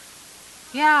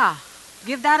 Yeah,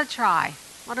 give that a try.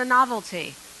 What a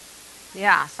novelty.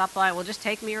 Yeah, stop lying. Well, just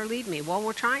take me or leave me. Well,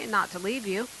 we're trying not to leave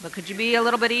you, but could you be a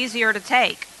little bit easier to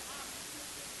take?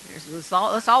 Let's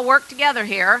all work together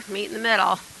here. Meet in the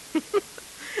middle.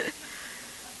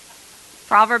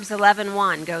 Proverbs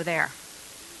 11:1. Go there.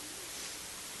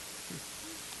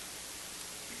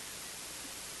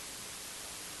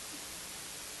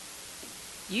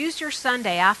 Use your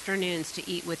Sunday afternoons to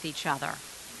eat with each other.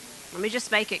 Let me just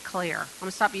make it clear. I'm going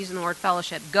to stop using the word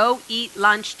fellowship. Go eat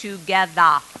lunch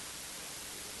together.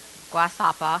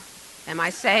 Guasapa. Am I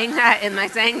saying that? Am I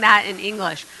saying that in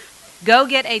English? Go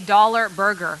get a $1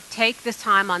 burger. Take this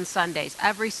time on Sundays,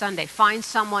 every Sunday. Find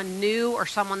someone new or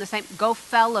someone the same. Go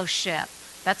fellowship.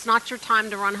 That's not your time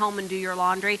to run home and do your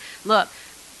laundry. Look,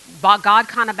 God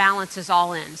kind of balances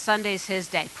all in. Sunday's his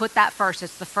day. Put that first.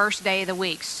 It's the first day of the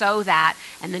week. Sow that,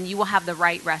 and then you will have the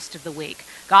right rest of the week.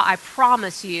 God, I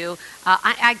promise you,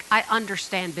 I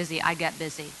understand busy. I get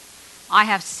busy. I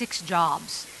have 6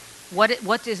 jobs.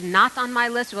 What is not on my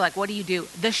list? We're like, what do you do?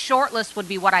 The short list would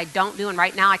be what I don't do, and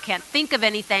right now I can't think of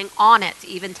anything on it to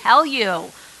even tell you,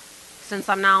 since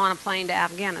I'm now on a plane to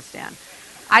Afghanistan.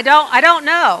 I don't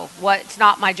know what's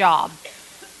not my job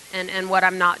and what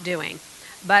I'm not doing.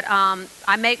 But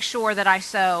I make sure that I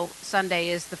sow. Sunday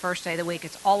is the first day of the week.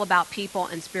 It's all about people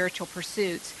and spiritual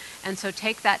pursuits. And so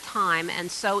take that time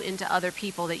and sow into other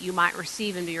people that you might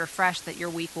receive and be refreshed, that your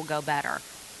week will go better.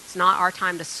 It's not our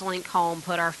time to slink home,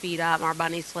 put our feet up, our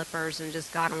bunny slippers, and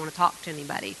just, God, I don't want to talk to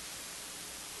anybody.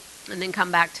 And then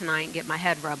come back tonight and get my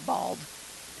head rubbed bald.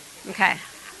 Okay.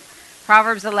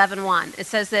 Proverbs 11:1. It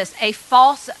says this: a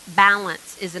false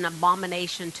balance is an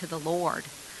abomination to the Lord,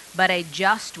 but a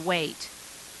just weight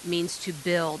means to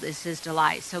build is his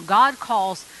delight. So God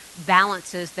calls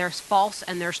balances, there's false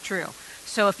and there's true.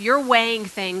 So if you're weighing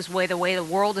things the way the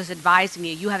world is advising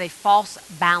you, you have a false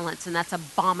balance, and that's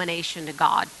abomination to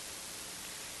God.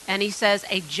 And he says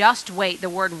a just weight, the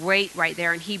word weight right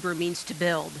there in Hebrew means to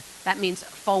build. That means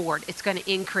forward. It's going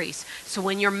to increase. So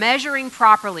when you're measuring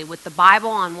properly with the Bible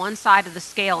on one side of the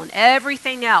scale and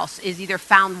everything else is either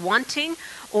found wanting,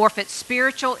 or if it's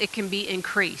spiritual, it can be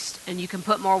increased and you can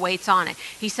put more weights on it.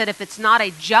 He said if it's not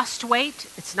a just weight,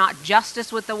 it's not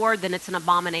justice with the word, then it's an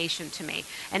abomination to me.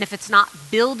 And if it's not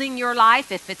building your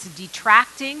life, if it's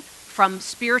detracting from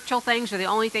spiritual things, are the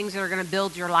only things that are going to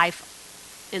build your life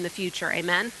in the future.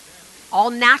 Amen? All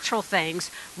natural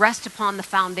things rest upon the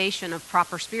foundation of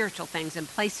proper spiritual things in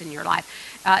place in your life.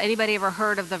 Anybody ever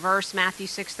heard of the verse Matthew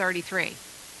 6:33?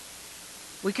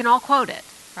 We can all quote it,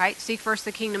 right? Seek first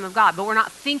the kingdom of God. But we're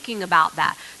not thinking about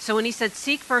that. So when he said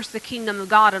seek first the kingdom of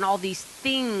God and all these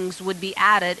things would be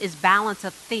added, is balance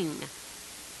a thing?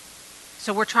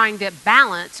 So we're trying to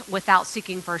balance without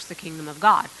seeking first the kingdom of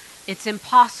God. It's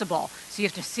impossible. So you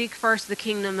have to seek first the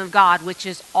kingdom of God, which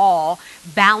is all.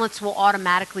 Balance will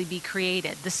automatically be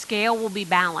created. The scale will be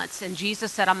balanced. And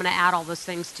Jesus said, I'm going to add all those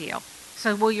things to you.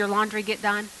 So will your laundry get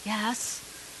done? Yes.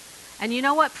 And you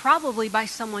know what? Probably by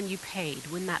someone you paid.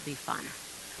 Wouldn't that be fun?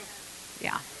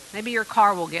 Yeah. Maybe your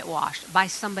car will get washed by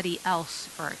somebody else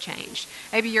for a change.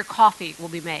 Maybe your coffee will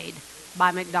be made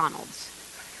by McDonald's.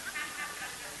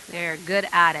 They're good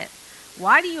at it.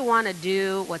 Why do you want to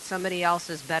do what somebody else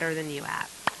is better than you at?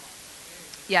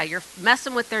 Yeah, you're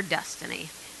messing with their destiny.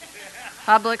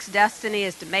 Public's destiny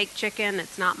is to make chicken.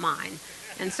 It's not mine.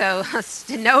 And so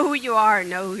to know who you are and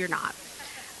know who you're not.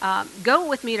 Go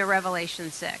with me to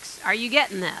Revelation 6. Are you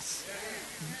getting this?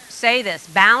 Say this.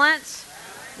 Balance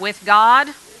with God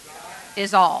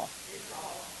is all.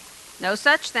 No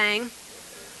such thing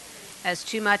as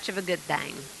too much of a good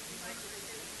thing.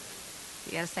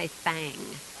 You got to say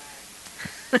thing.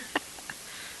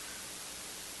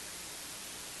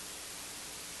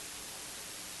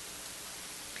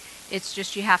 It's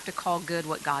just you have to call good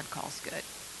what God calls good.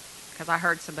 Because I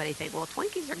heard somebody think, well,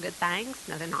 Twinkies are good things.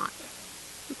 No, they're not.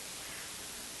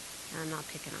 I'm not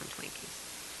picking on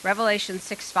Twinkies. Revelation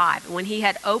 6:5. When he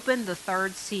had opened the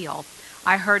third seal,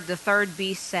 I heard the third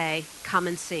beast say, come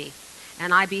and see.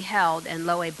 And I beheld, and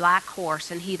lo, a black horse,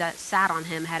 and he that sat on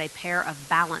him had a pair of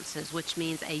balances, which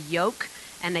means a yoke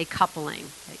and a coupling.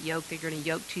 That yoke, they're going to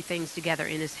yoke two things together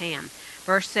in his hand.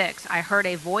 Verse 6, I heard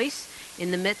a voice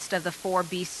in the midst of the four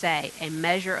beasts say, a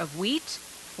measure of wheat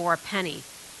for a penny,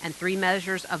 and 3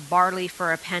 measures of barley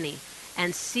for a penny.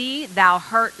 And see thou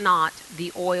hurt not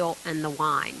the oil and the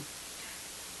wine.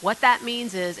 What that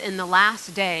means is, in the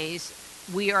last days,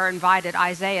 we are invited,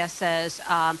 Isaiah says,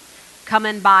 come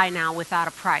and buy now without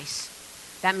a price.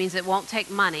 That means it won't take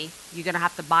money. You're going to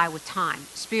have to buy with time,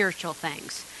 spiritual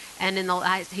things. And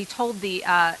he told the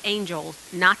angels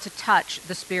not to touch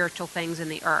the spiritual things in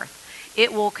the earth.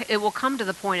 It will come to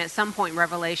the point at some point in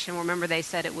Revelation, remember they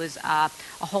said it was a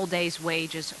whole day's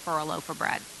wages for a loaf of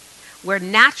bread, where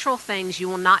natural things you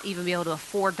will not even be able to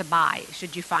afford to buy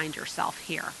should you find yourself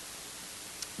here.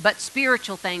 But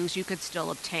spiritual things you could still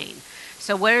obtain.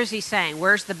 So where is he saying?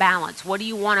 Where's the balance? What do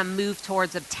you want to move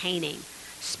towards obtaining?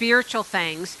 Spiritual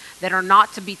things that are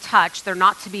not to be touched. They're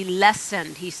not to be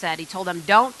lessened, he said. He told them,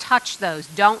 don't touch those.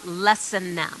 Don't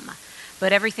lessen them.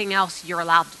 But everything else you're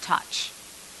allowed to touch.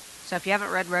 So if you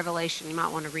haven't read Revelation, you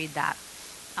might want to read that.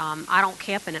 I don't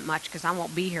camp in it much because I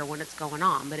won't be here when it's going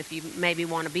on. But if you maybe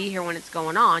want to be here when it's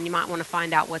going on, you might want to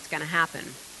find out what's going to happen.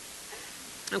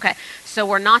 Okay, so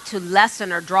we're not to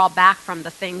lessen or draw back from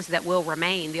the things that will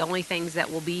remain. The only things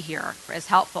that will be here is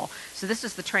helpful. So this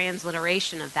is the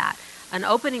transliteration of that. On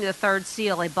opening the third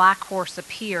seal, a black horse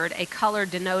appeared, a color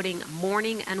denoting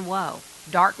mourning and woe,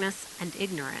 darkness and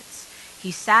ignorance.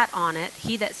 He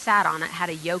that sat on it had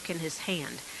a yoke in his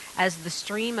hand. As the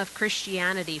stream of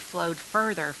Christianity flowed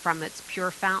further from its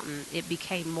pure fountain, it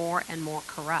became more and more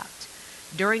corrupt.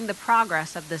 During the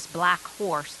progress of this black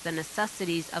horse, the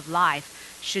necessities of life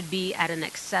should be at an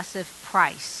excessive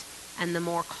price, and the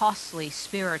more costly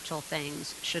spiritual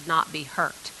things should not be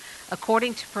hurt.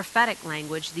 According to prophetic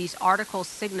language, these articles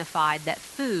signified that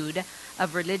food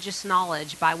of religious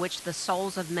knowledge by which the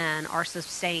souls of men are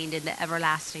sustained into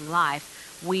everlasting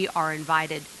life, we are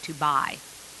invited to buy.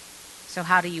 So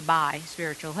how do you buy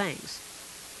spiritual things?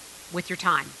 With your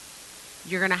time.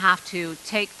 You're going to have to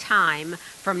take time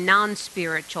from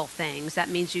non-spiritual things. That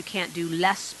means you can't do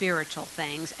less spiritual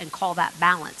things and call that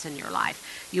balance in your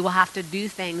life. You will have to do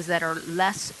things that are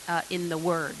less in the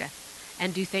Word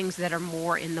and do things that are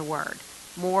more in the Word.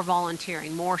 More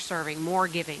volunteering, more serving, more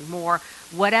giving, more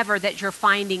whatever that you're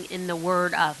finding in the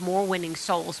Word of, more winning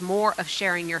souls, more of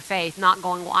sharing your faith, not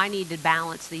going, well, I need to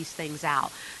balance these things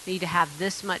out. I need to have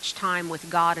this much time with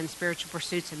God and spiritual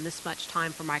pursuits and this much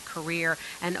time for my career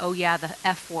and, oh yeah, the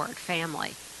F word,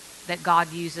 family, that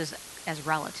God uses as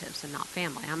relatives and not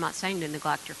family. I'm not saying to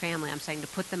neglect your family. I'm saying to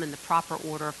put them in the proper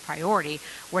order of priority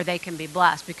where they can be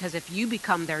blessed. Because if you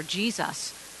become their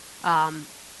Jesus,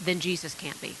 then Jesus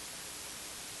can't be.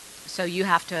 So you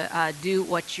have to do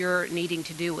what you're needing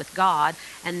to do with God,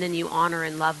 and then you honor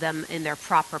and love them in their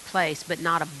proper place, but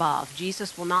not above.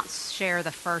 Jesus will not share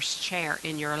the first chair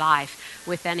in your life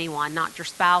with anyone, not your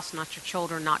spouse, not your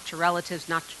children, not your relatives,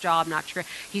 not your job, not your...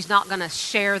 He's not going to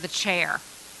share the chair.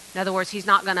 In other words, he's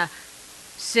not going to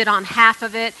sit on half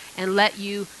of it and let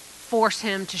you force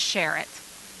him to share it.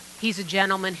 He's a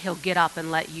gentleman. He'll get up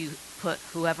and let you put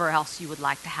whoever else you would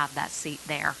like to have that seat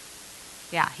there.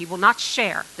 Yeah, he will not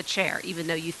share the chair, even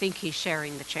though you think he's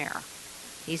sharing the chair.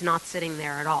 He's not sitting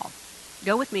there at all.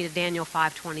 Go with me to Daniel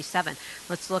 5:27.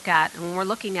 Let's look at, when we're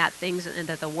looking at things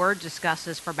that the Word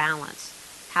discusses for balance,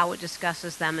 how it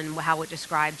discusses them and how it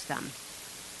describes them.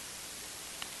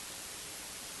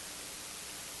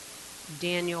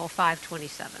 Daniel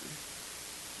 5:27.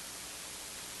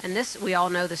 And this, we all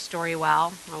know this story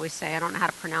well. I always say, I don't know how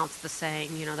to pronounce the saying,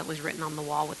 that was written on the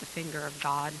wall with the finger of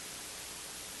God.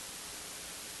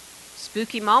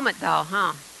 Spooky moment, though,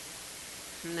 huh?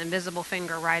 An invisible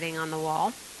finger writing on the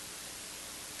wall.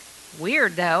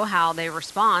 Weird, though, how their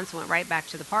response went right back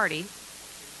to the party.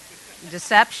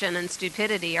 Deception and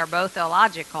stupidity are both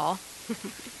illogical.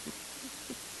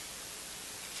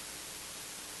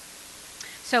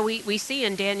 So we see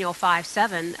in Daniel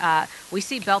 5:7, we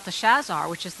see Belteshazzar,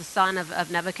 which is the son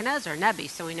of Nebuchadnezzar, Nebi.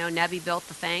 So we know Nebi built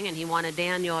the thing, and he wanted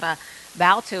Daniel to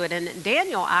bow to it. And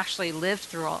Daniel actually lived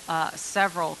through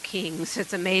several kings.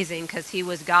 It's amazing because he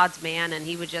was God's man, and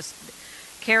he would just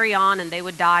carry on, and they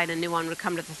would die, and a new one would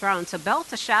come to the throne. So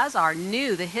Belteshazzar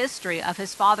knew the history of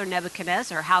his father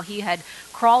Nebuchadnezzar, how he had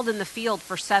crawled in the field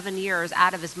for 7 years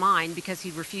out of his mind because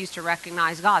he refused to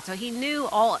recognize God. So he knew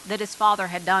all that his father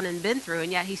had done and been through,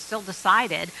 and yet he still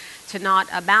decided to not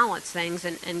balance things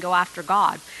and go after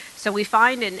God. So we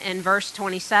find in verse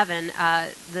 27,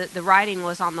 the writing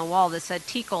was on the wall that said,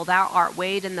 Tekel, thou art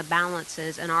weighed in the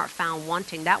balances and art found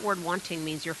wanting. That word wanting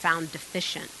means you're found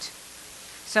deficient.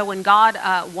 So when God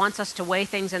wants us to weigh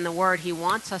things in the Word, he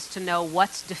wants us to know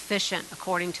what's deficient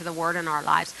according to the Word in our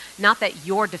lives. Not that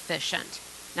you're deficient.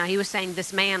 Now, he was saying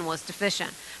this man was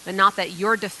deficient, but not that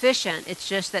you're deficient. It's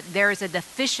just that there is a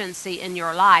deficiency in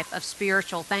your life of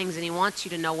spiritual things, and he wants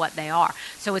you to know what they are.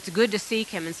 So it's good to seek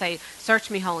him and say,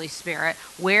 search me, Holy Spirit.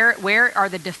 Where are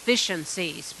the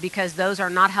deficiencies? Because those are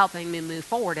not helping me move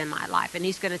forward in my life. And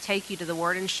he's going to take you to the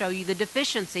Word and show you the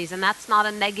deficiencies, and that's not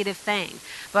a negative thing.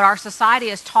 But our society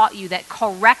has taught you that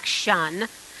course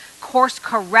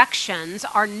corrections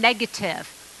are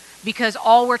negative. Because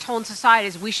all we're told in society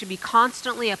is we should be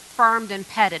constantly affirmed and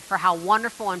petted for how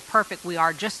wonderful and perfect we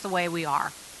are just the way we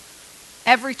are.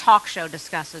 Every talk show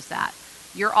discusses that.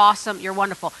 You're awesome, you're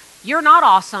wonderful. You're not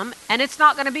awesome, and it's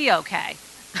not going to be okay.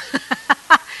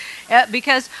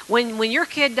 Because when your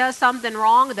kid does something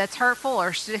wrong that's hurtful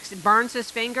or burns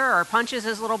his finger or punches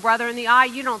his little brother in the eye,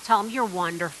 you don't tell him, you're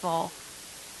wonderful.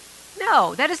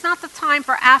 No, that is not the time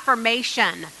for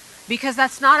affirmation. Because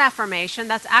that's not affirmation,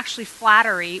 that's actually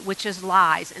flattery, which is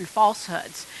lies and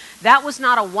falsehoods. That was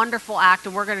not a wonderful act,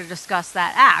 and we're going to discuss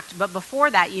that act. But before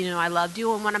that, you know I loved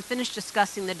you, and when I'm finished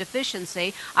discussing the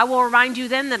deficiency, I will remind you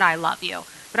then that I love you.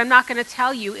 But I'm not going to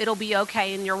tell you it'll be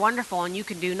okay and you're wonderful and you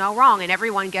can do no wrong, and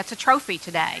everyone gets a trophy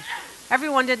today.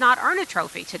 Everyone did not earn a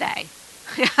trophy today.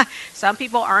 Some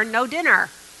people earned no dinner.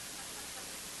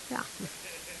 Yeah.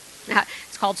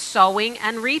 It's called sowing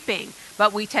and reaping.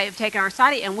 But we have taken our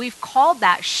society and we've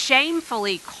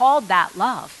shamefully called that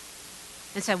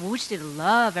love. And said, well, we just need to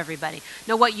love everybody.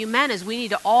 No, what you meant is we need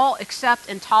to all accept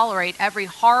and tolerate every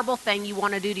horrible thing you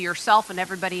want to do to yourself and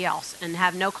everybody else and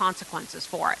have no consequences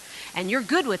for it. And you're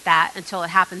good with that until it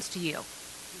happens to you.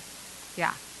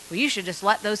 Yeah. Well, you should just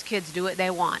let those kids do what they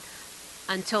want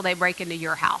until they break into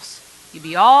your house. You'd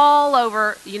be all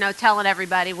over, telling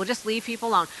everybody, well, just leave people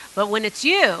alone. But when it's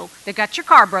you that got your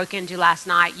car broke into last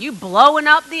night, you blowing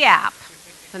up the app,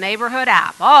 the neighborhood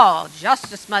app. Oh,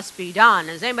 justice must be done.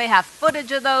 Does anybody have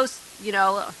footage of those?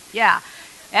 Yeah.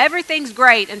 Everything's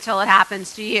great until it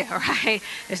happens to you, right?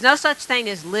 There's no such thing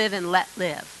as live and let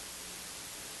live.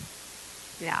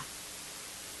 Yeah.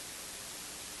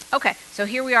 Okay, so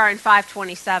here we are in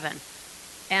 527.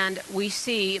 And we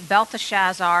see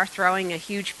Belteshazzar throwing a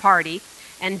huge party.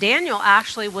 And Daniel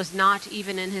actually was not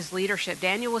even in his leadership.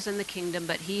 Daniel was in the kingdom,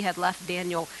 but he had left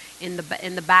Daniel in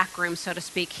the back room, so to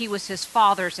speak. He was his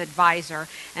father's advisor.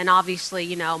 And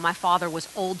obviously, my father was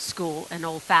old school and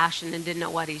old-fashioned and didn't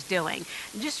know what he's doing.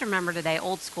 And just remember today,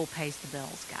 old school pays the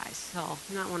bills, guys. So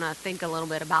you might want to think a little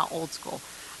bit about old school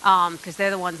because they're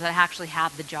the ones that actually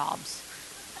have the jobs.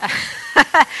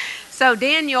 So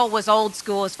Daniel was old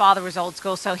school, his father was old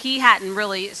school, so he hadn't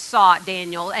really sought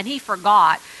Daniel, and he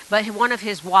forgot. But one of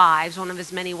his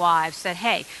many wives, said,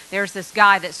 hey, there's this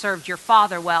guy that served your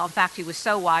father well. In fact, he was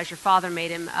so wise, your father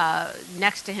made him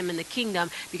next to him in the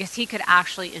kingdom because he could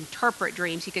actually interpret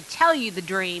dreams. He could tell you the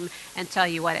dream and tell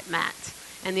you what it meant.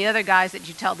 And the other guys that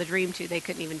you tell the dream to, they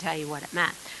couldn't even tell you what it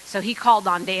meant. So he called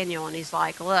on Daniel and he's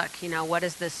like, look, what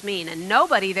does this mean? And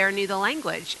nobody there knew the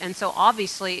language. And so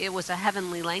obviously it was a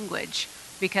heavenly language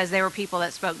because there were people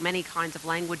that spoke many kinds of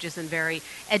languages and very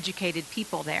educated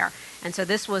people there. And so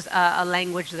this was a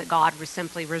language that God was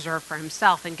simply reserved for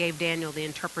himself and gave Daniel the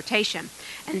interpretation.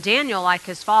 And Daniel, like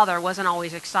his father, wasn't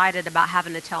always excited about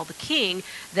having to tell the king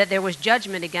that there was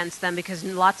judgment against them because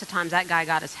lots of times that guy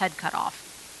got his head cut off.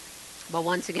 But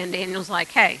once again, Daniel's like,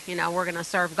 hey, we're going to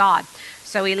serve God.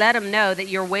 So he let him know that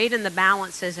you're weighed in the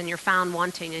balances and you're found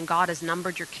wanting, and God has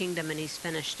numbered your kingdom and he's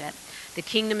finished it. The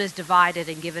kingdom is divided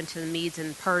and given to the Medes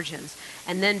and Persians.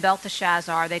 And then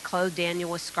Belteshazzar, they clothed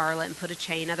Daniel with scarlet and put a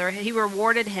chain. He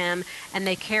rewarded him, and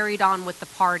they carried on with the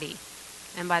party.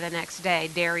 And by the next day,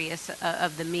 Darius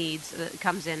of the Medes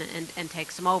comes in and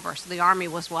takes him over. So the army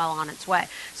was well on its way.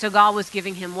 So God was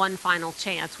giving him one final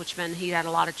chance, which meant he had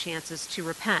a lot of chances to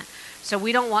repent. So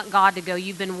we don't want God to go,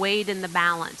 you've been weighed in the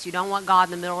balance. You don't want God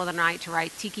in the middle of the night to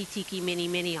write tiki tiki mini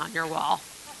mini on your wall.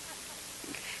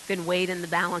 Been weighed in the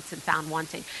balance and found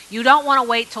wanting. You don't want to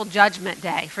wait till judgment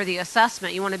day for the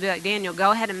assessment. You want to be like, Daniel, go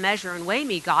ahead and measure and weigh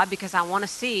me, God, because I want to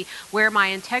see where my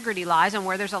integrity lies and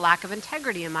where there's a lack of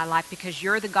integrity in my life, because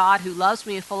you're the God who loves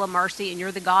me and full of mercy, and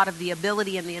you're the God of the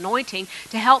ability and the anointing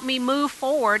to help me move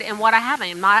forward in what I have.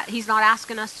 He's not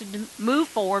asking us to move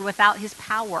forward without his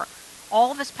power.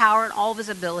 All of his power and all of his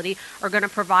ability are going to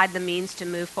provide the means to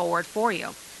move forward for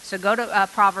you. So go to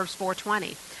Proverbs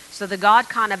 4:20. So the God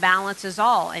kind of balances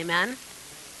all. Amen?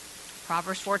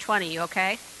 Proverbs 4:20. You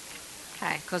okay?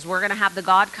 Okay. Because we're going to have the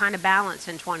God kind of balance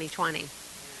in 2020.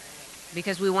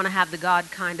 Because we want to have the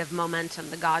God kind of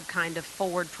momentum, the God kind of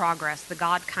forward progress, the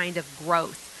God kind of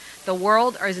growth. The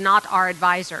world is not our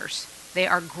advisors. They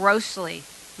are grossly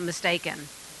mistaken.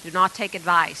 Do not take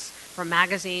advice from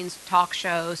magazines, talk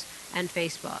shows, and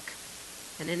Facebook,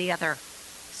 and any other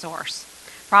source.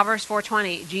 Proverbs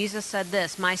 4:20, Jesus said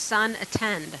this, "My son,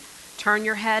 attend, turn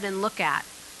your head and look at,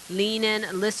 lean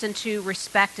in, listen to,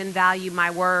 respect and value my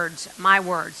words.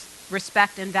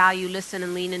 Respect and value, listen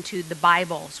and lean into the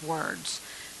Bible's words,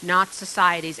 not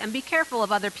society's. And be careful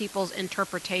of other people's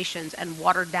interpretations and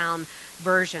watered down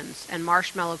versions and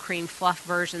marshmallow cream fluff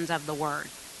versions of the word.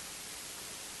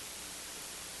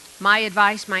 My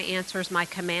advice, my answers, my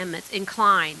commandments.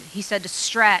 Incline." He said to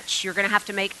stretch. You're going to have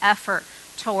to make effort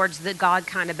towards the God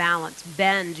kind of balance.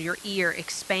 Bend your ear,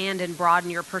 expand and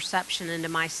broaden your perception into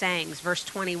my sayings. Verse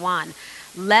 21,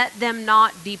 "Let them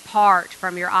not depart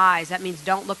from your eyes." That means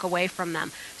don't look away from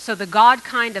them. So the God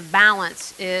kind of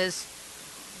balance is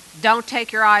don't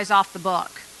take your eyes off the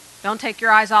book. Don't take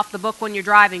your eyes off the book when you're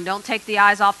driving. Don't take the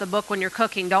eyes off the book when you're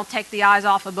cooking. Don't take the eyes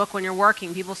off the book when you're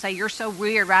working. People say, "You're so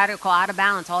weird, radical, out of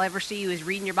balance. All I ever see you is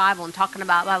reading your Bible and talking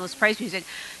about Bible's praise music."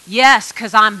 Yes,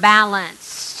 because I'm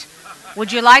balanced.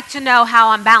 Would you like to know how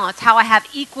I'm balanced? How I have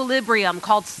equilibrium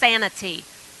called sanity.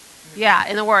 Yeah,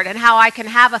 in the Word. And how I can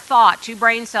have a thought, 2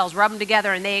 brain cells, rub them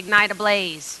together and they ignite a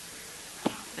blaze.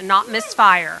 And not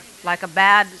misfire like a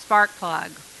bad spark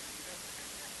plug.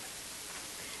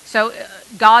 So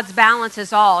God's balance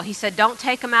is all. He said, don't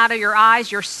take them out of your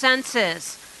eyes, your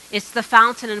senses. It's the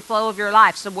fountain and flow of your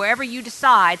life. So wherever you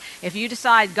decide, if you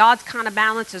decide God's kind of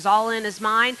balance is all in is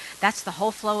mine, that's the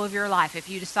whole flow of your life. If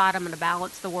you decide I'm going to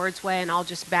balance the Word's way and I'll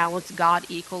just balance God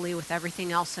equally with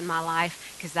everything else in my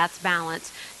life, because that's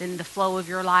balance, then the flow of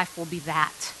your life will be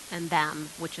that and them,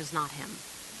 which is not Him.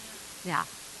 Yeah.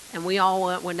 And we all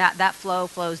want, when that flow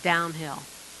flows downhill,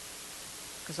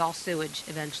 because all sewage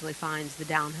eventually finds the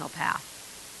downhill path.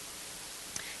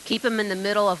 Keep them in the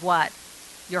middle of what?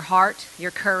 Your heart,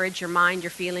 your courage, your mind,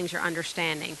 your feelings, your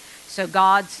understanding. So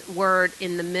God's Word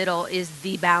in the middle is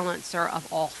the balancer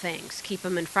of all things. Keep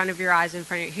them in front of your eyes, in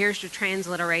front of you. Here's your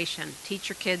transliteration. Teach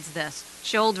your kids this.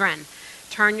 Children,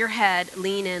 turn your head,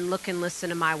 lean in, look and listen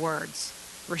to my words.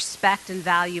 Respect and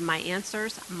value my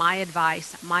answers, my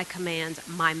advice, my commands,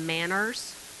 my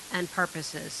manners and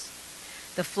purposes.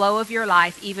 The flow of your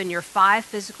life, even your 5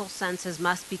 physical senses,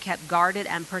 must be kept guarded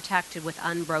and protected with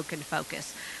unbroken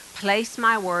focus. Place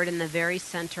my word in the very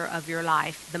center of your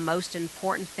life, the most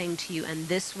important thing to you, and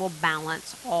this will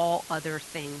balance all other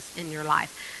things in your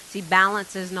life. See,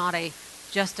 balance is not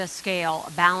just a scale.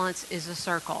 Balance is a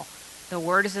circle. The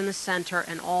word is in the center,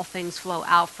 and all things flow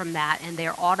out from that, and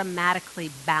they're automatically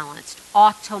balanced.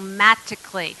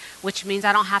 Automatically, which means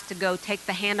I don't have to go take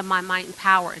the hand of my might and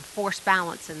power and force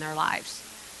balance in their lives,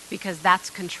 because that's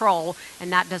control,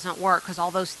 and that doesn't work, because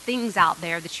all those things out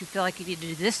there that you feel like you need to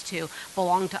do this to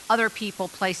belong to other people,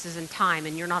 places, and time,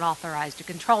 and you're not authorized to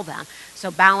control them.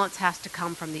 So balance has to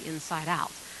come from the inside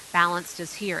out. Balanced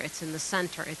is here. It's in the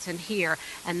center. It's in here.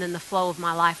 And then the flow of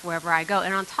my life wherever I go.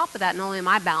 And on top of that, not only am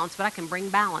I balanced, but I can bring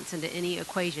balance into any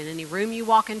equation. Any room you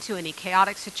walk into, any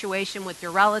chaotic situation with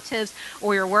your relatives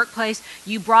or your workplace,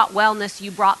 you brought wellness,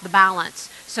 you brought the balance.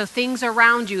 So things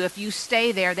around you, if you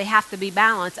stay there, they have to be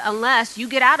balanced, unless you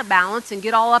get out of balance and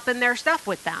get all up in their stuff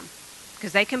with them,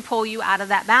 because they can pull you out of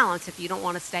that balance if you don't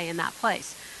want to stay in that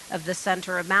place of the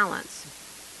center of balance.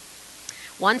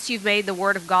 Once you've made the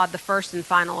Word of God the first and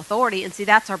final authority, and see,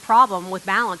 that's our problem with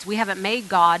balance. We haven't made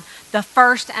God the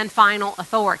first and final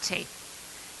authority.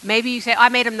 Maybe you say, I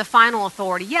made Him the final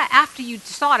authority. Yeah, after you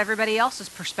sought everybody else's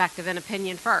perspective and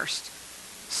opinion first.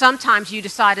 Sometimes you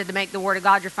decided to make the Word of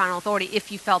God your final authority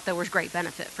if you felt there was great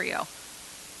benefit for you.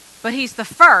 But He's the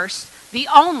first, the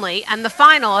only, and the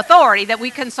final authority that we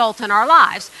consult in our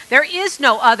lives. There is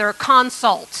no other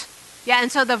consult. Yeah,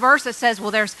 and so the verse that says, well,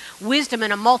 there's wisdom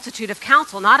in a multitude of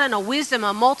counsel, not in a wisdom,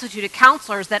 a multitude of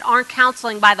counselors that aren't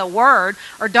counseling by the Word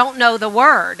or don't know the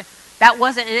Word. That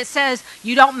wasn't, and it says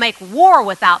you don't make war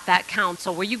without that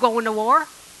counsel. Were you going to war?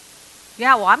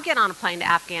 Yeah, well, I'm getting on a plane to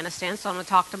Afghanistan, so I'm going to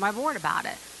talk to my board about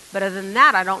it. But other than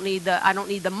that, I don't need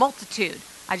the multitude.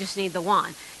 I just need the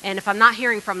one. And if I'm not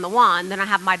hearing from the one, then I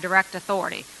have my direct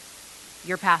authority.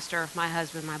 Your pastor, my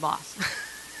husband, my boss.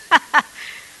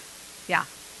 Yeah.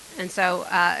 And so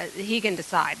he can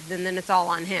decide. And then it's all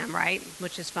on him, right?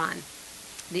 Which is fun.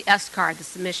 The S card, the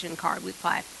submission card we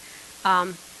play.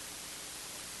 Let's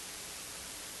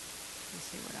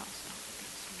see what else.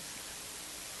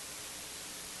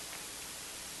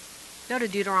 Go to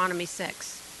Deuteronomy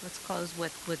 6. Let's close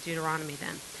with Deuteronomy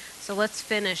then. So let's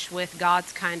finish with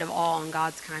God's kind of all and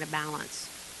God's kind of balance.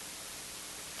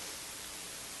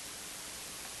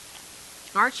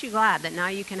 Aren't you glad that now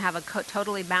you can have a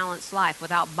totally balanced life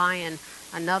without buying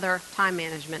another time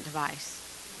management device?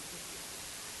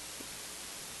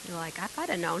 You're like, if I'd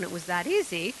have known it was that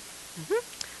easy.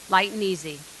 Light and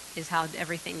easy is how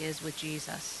everything is with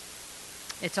Jesus.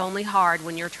 It's only hard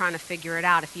when you're trying to figure it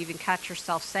out. If you even catch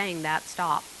yourself saying that,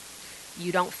 stop.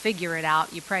 You don't figure it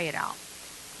out, you pray it out.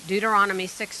 Deuteronomy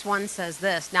 6:1 says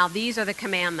this, now these are the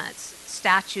commandments,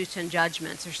 statutes, and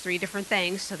judgments. There's 3 different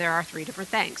things, so there are 3 different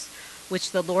things,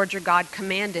 which the Lord your God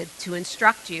commanded to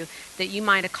instruct you, that you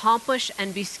might accomplish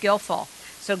and be skillful.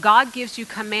 So God gives you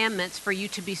commandments for you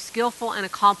to be skillful and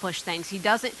accomplish things.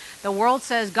 The world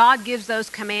says God gives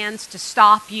those commands to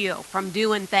stop you from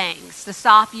doing things, to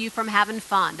stop you from having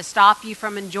fun, to stop you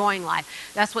from enjoying life.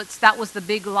 That was the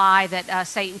big lie that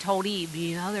Satan told Eve.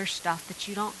 There's stuff that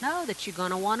you don't know that you're going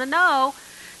to want to know.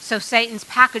 So Satan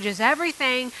packages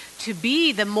everything to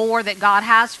be the more that God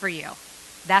has for you.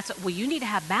 You need to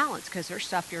have balance because there's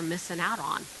stuff you're missing out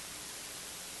on.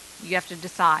 You have to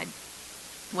decide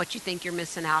what you think you're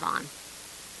missing out on.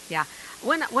 Yeah.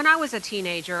 When I was a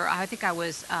teenager, I think I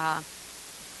was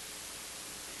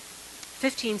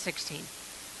 15, 16.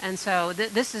 And so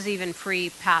this is even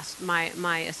past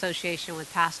my association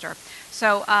with Pastor.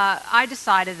 So I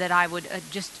decided that I would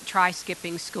just try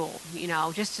skipping school,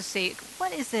 just to see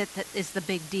what is it that is the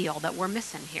big deal that we're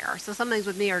missing here. So some things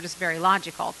with me are just very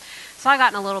logical. So I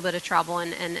got in a little bit of trouble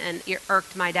and it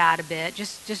irked my dad a bit,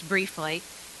 just briefly.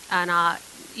 And,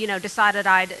 decided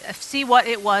I'd see what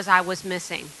it was I was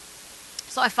missing.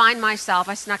 So I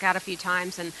snuck out a few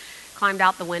times and climbed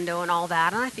out the window and all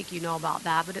that. And I think you know about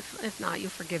that, but if not, you'll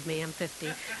forgive me, I'm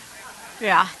 50.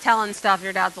 Yeah, telling stuff,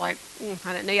 your dad's like,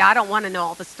 I don't know. Yeah, I don't want to know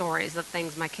all the stories of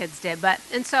things my kids did.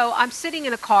 And so I'm sitting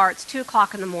in a car, it's 2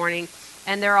 o'clock in the morning,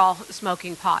 and they're all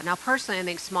smoking pot. Now, personally, I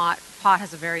think pot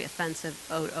has a very offensive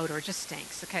odor. It just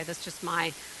stinks, okay? That's just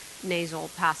my nasal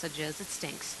passages. It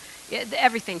stinks.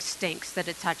 Everything stinks that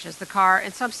it touches the car.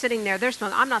 And so I'm sitting there, they're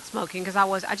smoking. I'm not smoking because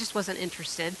I just wasn't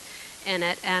interested in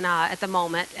it and at the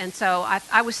moment. And so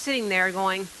I was sitting there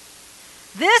going,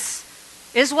 this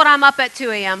is what I'm up at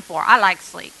 2 a.m. for. I like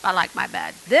sleep. I like my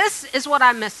bed. This is what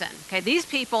I'm missing. Okay, these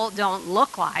people don't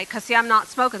look like, because see, I'm not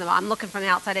smoking them. I'm looking from the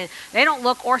outside in. They don't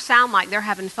look or sound like they're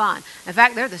having fun. In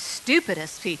fact, they're the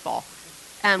stupidest people.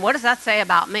 And what does that say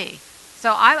about me?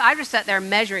 So I just sat there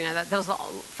measuring it. That was the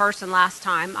first and last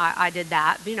time I did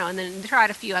that, and then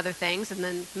tried a few other things and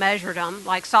then measured them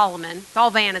like Solomon. It's all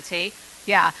vanity.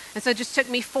 Yeah. And so it just took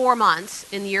me 4 months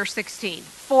in the year 16.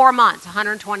 4 months,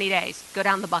 120 days. Go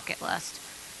down the bucket list.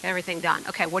 Get everything done.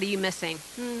 Okay, what are you missing?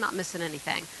 Not missing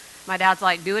anything. My dad's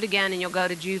like, do it again and you'll go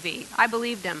to juvie. I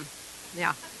believed him.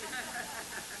 Yeah.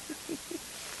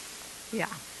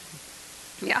 Yeah.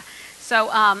 Yeah. So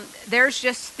there's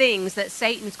just things that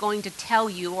Satan's going to tell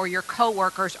you, or your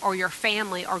coworkers or your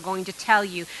family are going to tell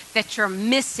you that you're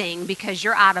missing because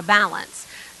you're out of balance.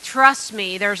 Trust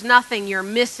me, there's nothing you're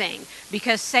missing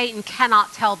because Satan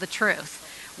cannot tell the truth.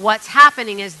 What's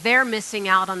happening is they're missing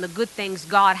out on the good things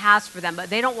God has for them, but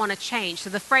they don't want to change. So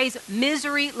the phrase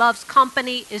misery loves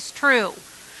company is true.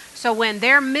 So when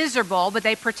they're miserable, but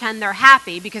they pretend they're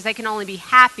happy because they can only be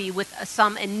happy with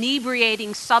some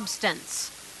inebriating substance,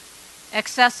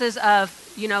 excesses of,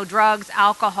 drugs,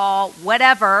 alcohol,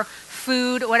 whatever,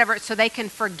 food, whatever, so they can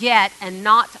forget and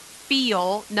not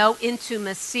feel, no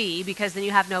intimacy, because then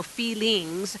you have no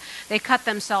feelings. They cut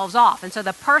themselves off. And so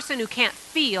the person who can't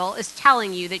feel is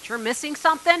telling you that you're missing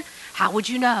something. How would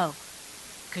you know?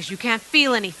 Because you can't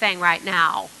feel anything right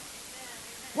now.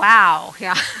 Wow.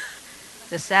 Yeah.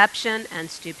 Deception and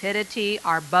stupidity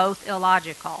are both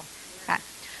illogical. Okay.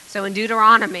 So in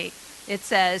Deuteronomy, it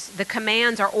says, the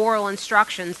commands are oral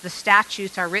instructions, the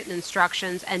statutes are written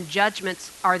instructions, and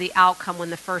judgments are the outcome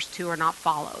when the first 2 are not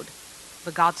followed.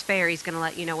 But God's fair, he's going to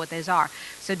let you know what those are.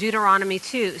 So Deuteronomy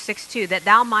 6:2, that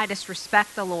thou mightest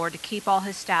respect the Lord to keep all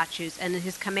his statutes and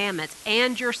his commandments,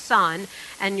 and your son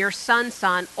and your son's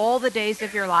son all the days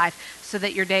of your life, so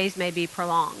that your days may be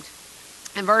prolonged.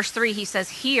 In verse 3, he says,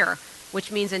 hear,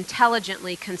 which means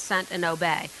intelligently consent and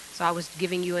obey. So I was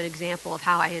giving you an example of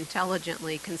how I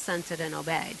intelligently consented and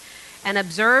obeyed. And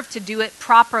observe to do it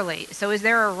properly. So is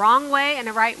there a wrong way and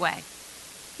a right way?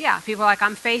 Yeah, people are like,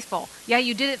 I'm faithful. Yeah,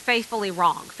 you did it faithfully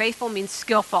wrong. Faithful means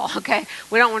skillful, okay?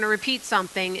 We don't want to repeat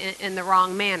something in the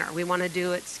wrong manner. We want to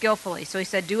do it skillfully. So he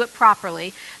said, do it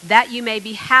properly, that you may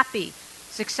be happy,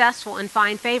 successful, and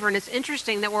find favor. And it's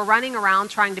interesting that we're running around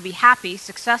trying to be happy,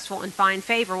 successful, and find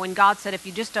favor when God said, if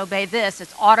you just obey this,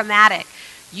 it's automatic.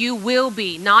 You will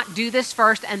be, not do this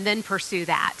first and then pursue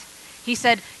that. He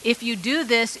said, if you do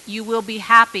this, you will be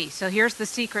happy. So here's the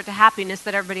secret to happiness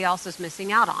that everybody else is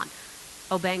missing out on.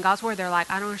 Obeying God's word. They're like,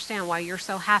 I don't understand why you're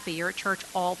so happy. You're at church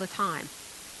all the time.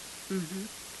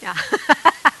 Yeah.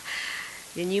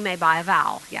 Then you may buy a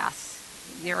vowel.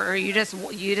 Yes. Or you just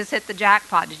hit the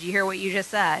jackpot. Did you hear what you just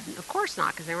said? Of course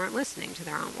not, because they weren't listening to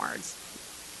their own words.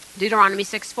 Deuteronomy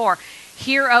 6:4.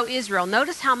 Hear, O Israel.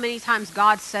 Notice how many times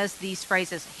God says these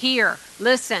phrases. Hear,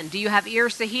 listen. Do you have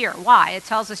ears to hear? Why? It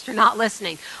tells us you're not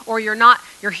listening. Or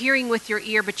you're hearing with your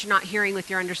ear, but you're not hearing with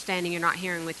your understanding. You're not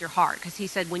hearing with your heart. Because he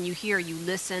said when you hear, you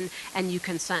listen and you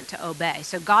consent to obey.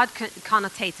 So God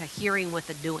connotates a hearing with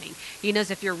a doing. He knows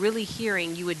if you're really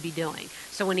hearing, you would be doing.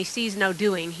 So when he sees no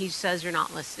doing, he says you're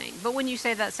not listening. But when you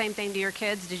say that same thing to your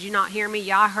kids, did you not hear me?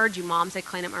 Yeah, I heard you, Mom, say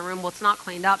clean up my room. Well, it's not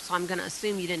cleaned up, so I'm going to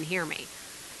assume you didn't hear me.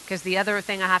 Because the other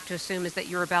thing I have to assume is that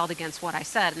you rebelled against what I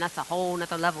said, and that's a whole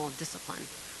nother level of discipline.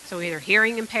 So either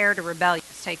hearing impaired or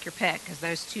rebellious, take your pick, because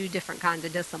there's two different kinds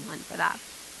of discipline for that.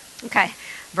 Okay,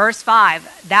 verse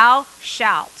 5, thou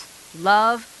shalt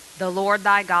love the Lord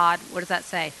thy God, what does that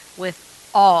say? With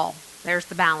all, there's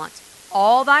the balance,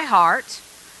 all thy heart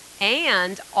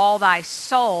and all thy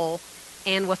soul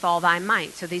and with all thy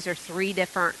might. So these are three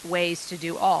different ways to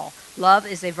do all. Love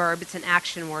is a verb, it's an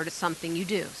action word, it's something you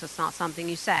do, so it's not something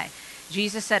you say.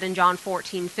 Jesus said in John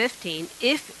 14:15,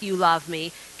 if you love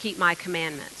me, keep my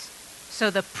commandments. So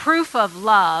the proof of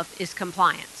love is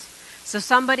compliance. So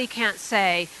somebody can't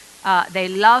say they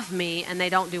love me and they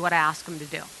don't do what I ask them to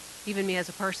do. Even me as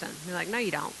a person. You're like, no,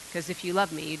 you don't, because if you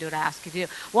love me, you do what I ask you to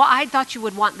do. Well, I thought you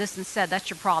would want this instead. That's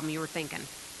your problem, you were thinking.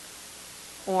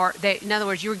 Or in other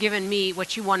words, you were giving me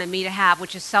what you wanted me to have,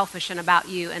 which is selfish and about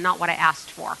you and not what I asked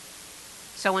for.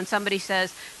 So when somebody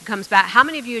comes back, how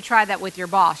many of you tried that with your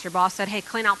boss? Your boss said, hey,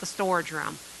 clean out the storage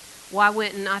room. Well, I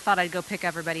went and I thought I'd go pick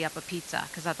everybody up a pizza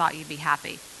because I thought you'd be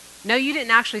happy. No, you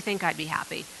didn't actually think I'd be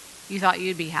happy. You thought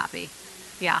you'd be happy.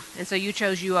 Yeah, and so you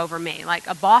chose you over me. Like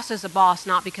a boss is a boss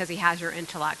not because he has your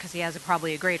intellect, because he has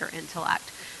probably a greater intellect.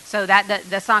 So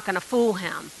that's not going to fool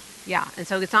him. Yeah, and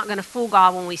so it's not going to fool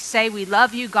God when we say we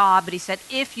love you, God, but he said,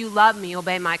 if you love me,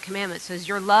 obey my commandments. So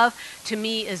your love to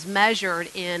me is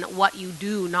measured in what you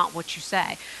do, not what you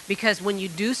say. Because when you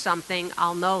do something,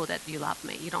 I'll know that you love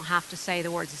me. You don't have to say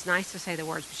the words. It's nice to say the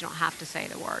words, but you don't have to say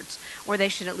the words. Or they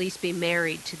should at least be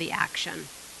married to the action.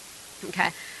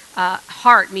 Okay,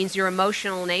 heart means your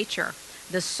emotional nature.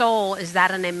 The soul is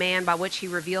that in a man by which he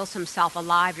reveals himself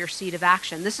alive, your seat of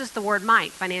action. This is the word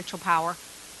might, financial power.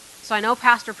 So I know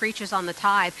Pastor preaches on the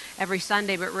tithe every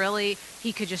Sunday, but really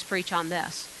he could just preach on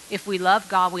this. If we love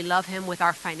God, we love him with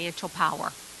our financial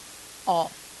power.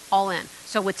 All in.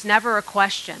 So it's never a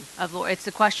question of, Lord, it's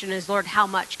the question is, Lord, how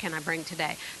much can I bring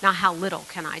today? Not how little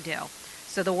can I do?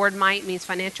 So the word might means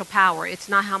financial power. It's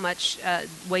not how much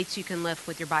weights you can lift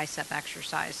with your bicep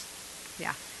exercise.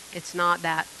 Yeah, it's not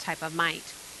that type of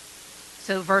might.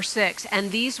 So verse 6,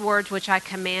 and these words which I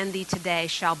command thee today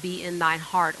shall be in thine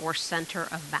heart, or center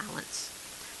of balance.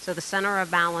 So the center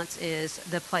of balance is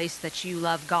the place that you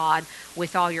love God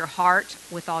with all your heart,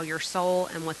 with all your soul,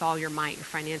 and with all your might, your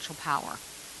financial power.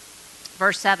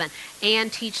 Verse 7,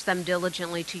 and teach them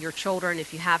diligently to your children,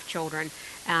 if you have children,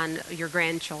 and your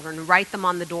grandchildren. Write them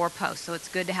on the doorpost. So it's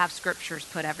good to have scriptures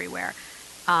put everywhere.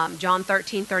 John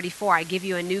 13:34, I give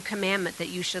you a new commandment that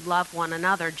you should love one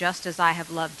another just as I have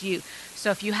loved you. So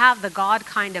if you have the God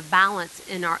kind of balance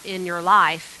in your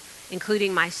life,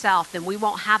 including myself, then we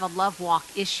won't have a love walk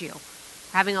issue.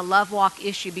 We're having a love walk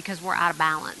issue because we're out of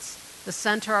balance. The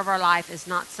center of our life is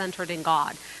not centered in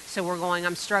God. So we're going,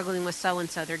 I'm struggling with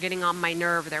so-and-so. They're getting on my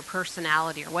nerve, their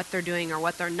personality, or what they're doing or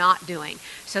what they're not doing.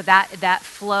 So that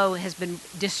flow has been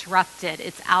disrupted.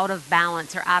 It's out of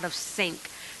balance or out of sync.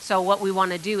 So what we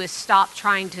want to do is stop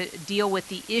trying to deal with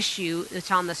the issue that's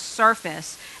on the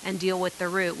surface and deal with the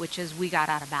root, which is we got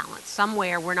out of balance.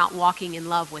 Somewhere we're not walking in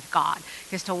love with God.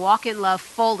 Because to walk in love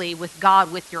fully with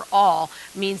God, with your all,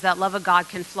 means that love of God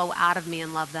can flow out of me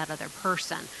and love that other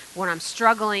person. When I'm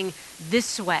struggling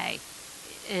this way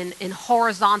in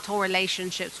horizontal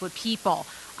relationships with people,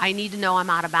 I need to know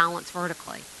I'm out of balance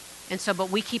vertically. And so,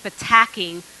 but we keep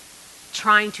attacking,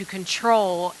 trying to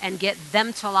control and get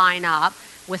them to line up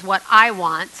with what I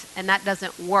want, and that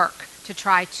doesn't work to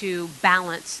try to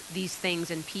balance these things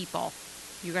in people.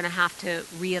 You're going to have to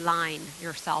realign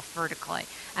yourself vertically,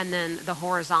 and then the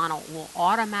horizontal will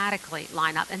automatically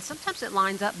line up. And sometimes it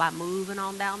lines up by moving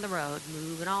on down the road,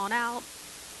 moving on out.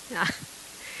 Yeah.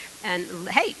 And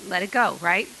hey, let it go,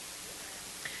 right?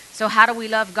 So how do we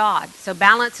love God? So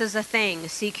balance is a thing.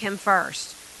 Seek him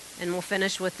first. And we'll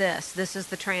finish with this. This is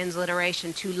the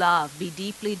transliteration: to love, be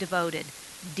deeply devoted,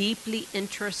 deeply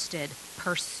interested,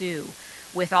 pursue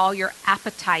with all your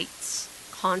appetites,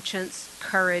 conscience,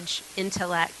 courage,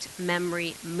 intellect,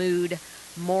 memory, mood,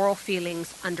 moral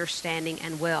feelings, understanding,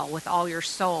 and will, with all your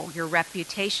soul, your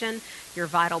reputation, your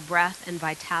vital breath and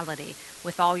vitality,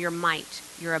 with all your might,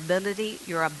 your ability,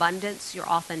 your abundance, your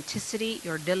authenticity,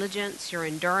 your diligence, your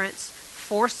endurance,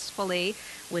 forcefully,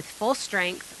 with full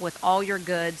strength, with all your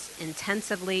goods,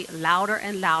 intensively, louder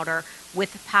and louder,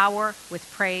 with power, with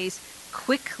praise,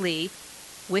 quickly,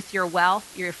 with your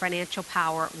wealth, your financial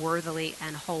power, worthily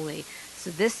and holy. So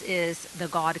this is the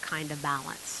God kind of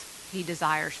balance he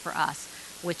desires for us,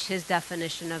 which his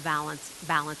definition of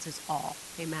balance is all.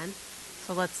 Amen?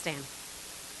 So let's stand.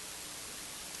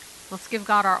 Let's give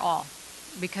God our all,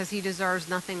 because he deserves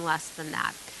nothing less than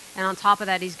that. And on top of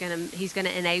that, he's going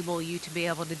to enable you to be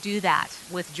able to do that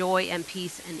with joy and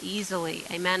peace and easily.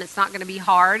 Amen? It's not going to be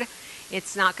hard.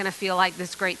 It's not going to feel like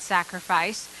this great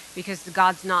sacrifice, because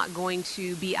God's not going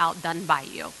to be outdone by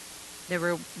you.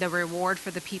 The reward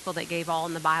for the people that gave all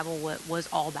in the Bible was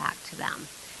all back to them.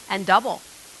 And double.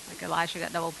 Like Elisha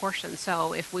got double portion.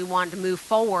 So if we want to move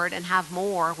forward and have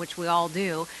more, which we all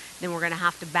do, then we're going to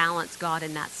have to balance God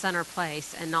in that center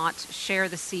place and not share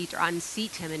the seat or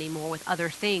unseat him anymore with other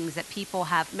things that people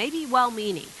have maybe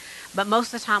well-meaning. But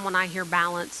most of the time when I hear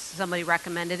balance, somebody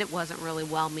recommended, it wasn't really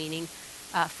well-meaning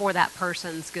for that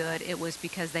person's good. It was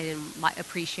because they didn't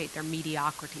appreciate their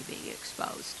mediocrity being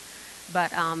exposed.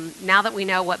 But now that we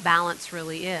know what balance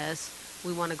really is,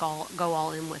 we want to go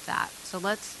all in with that. So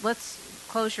let's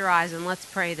close your eyes and let's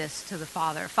pray this to the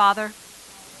Father. Father,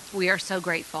 we are so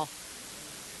grateful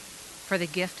for the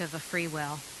gift of a free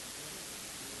will.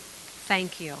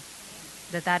 Thank you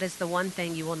that is the one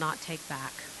thing you will not take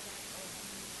back.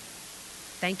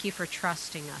 Thank you for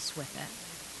trusting us with it.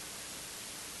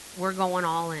 We're going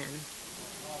all in.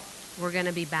 We're going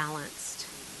to be balanced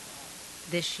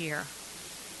this year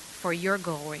for your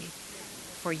glory,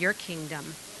 for your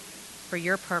kingdom, for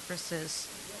your purposes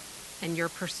and your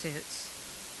pursuits.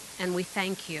 And we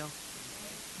thank you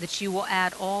that you will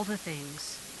add all the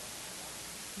things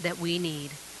that we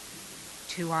need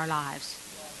to our lives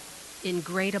in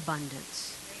great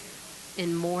abundance,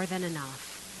 in more than enough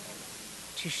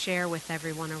to share with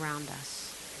everyone around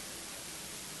us.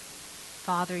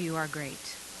 Father, you are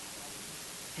great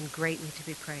and greatly to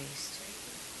be praised.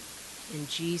 In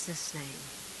Jesus' name,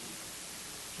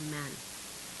 amen.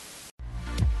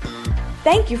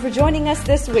 Thank you for joining us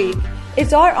this week.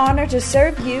 It's our honor to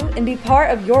serve you and be part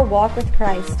of your walk with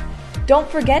Christ. Don't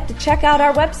forget to check out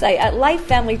our website at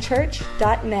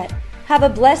lifefamilychurch.net. Have a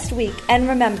blessed week, and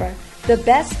remember, the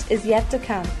best is yet to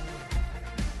come.